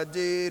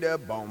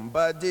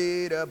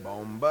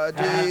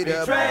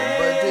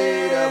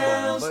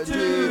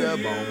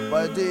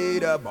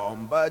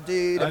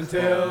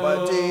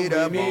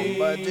we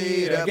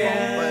meet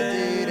again.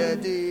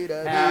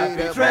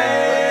 Happy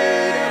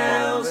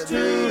trails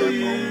to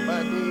you.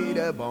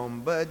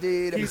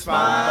 Keep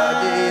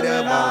smiling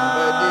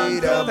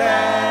until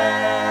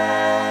then.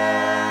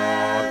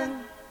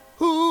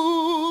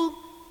 Who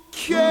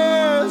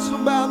cares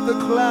about the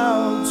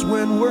clouds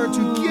when we're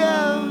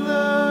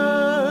together?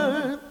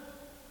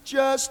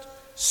 Just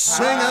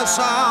sing a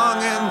song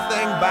and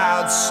think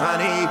about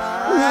sunny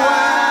weather.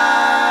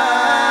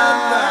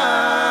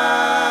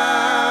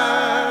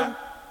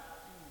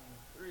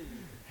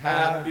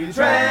 Happy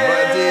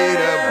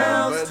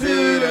trails to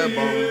you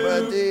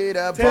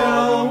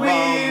till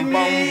we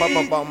meet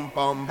again.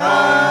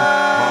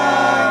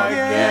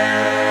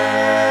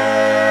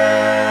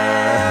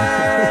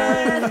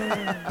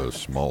 A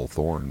small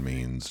thorn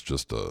means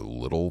just a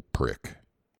little prick.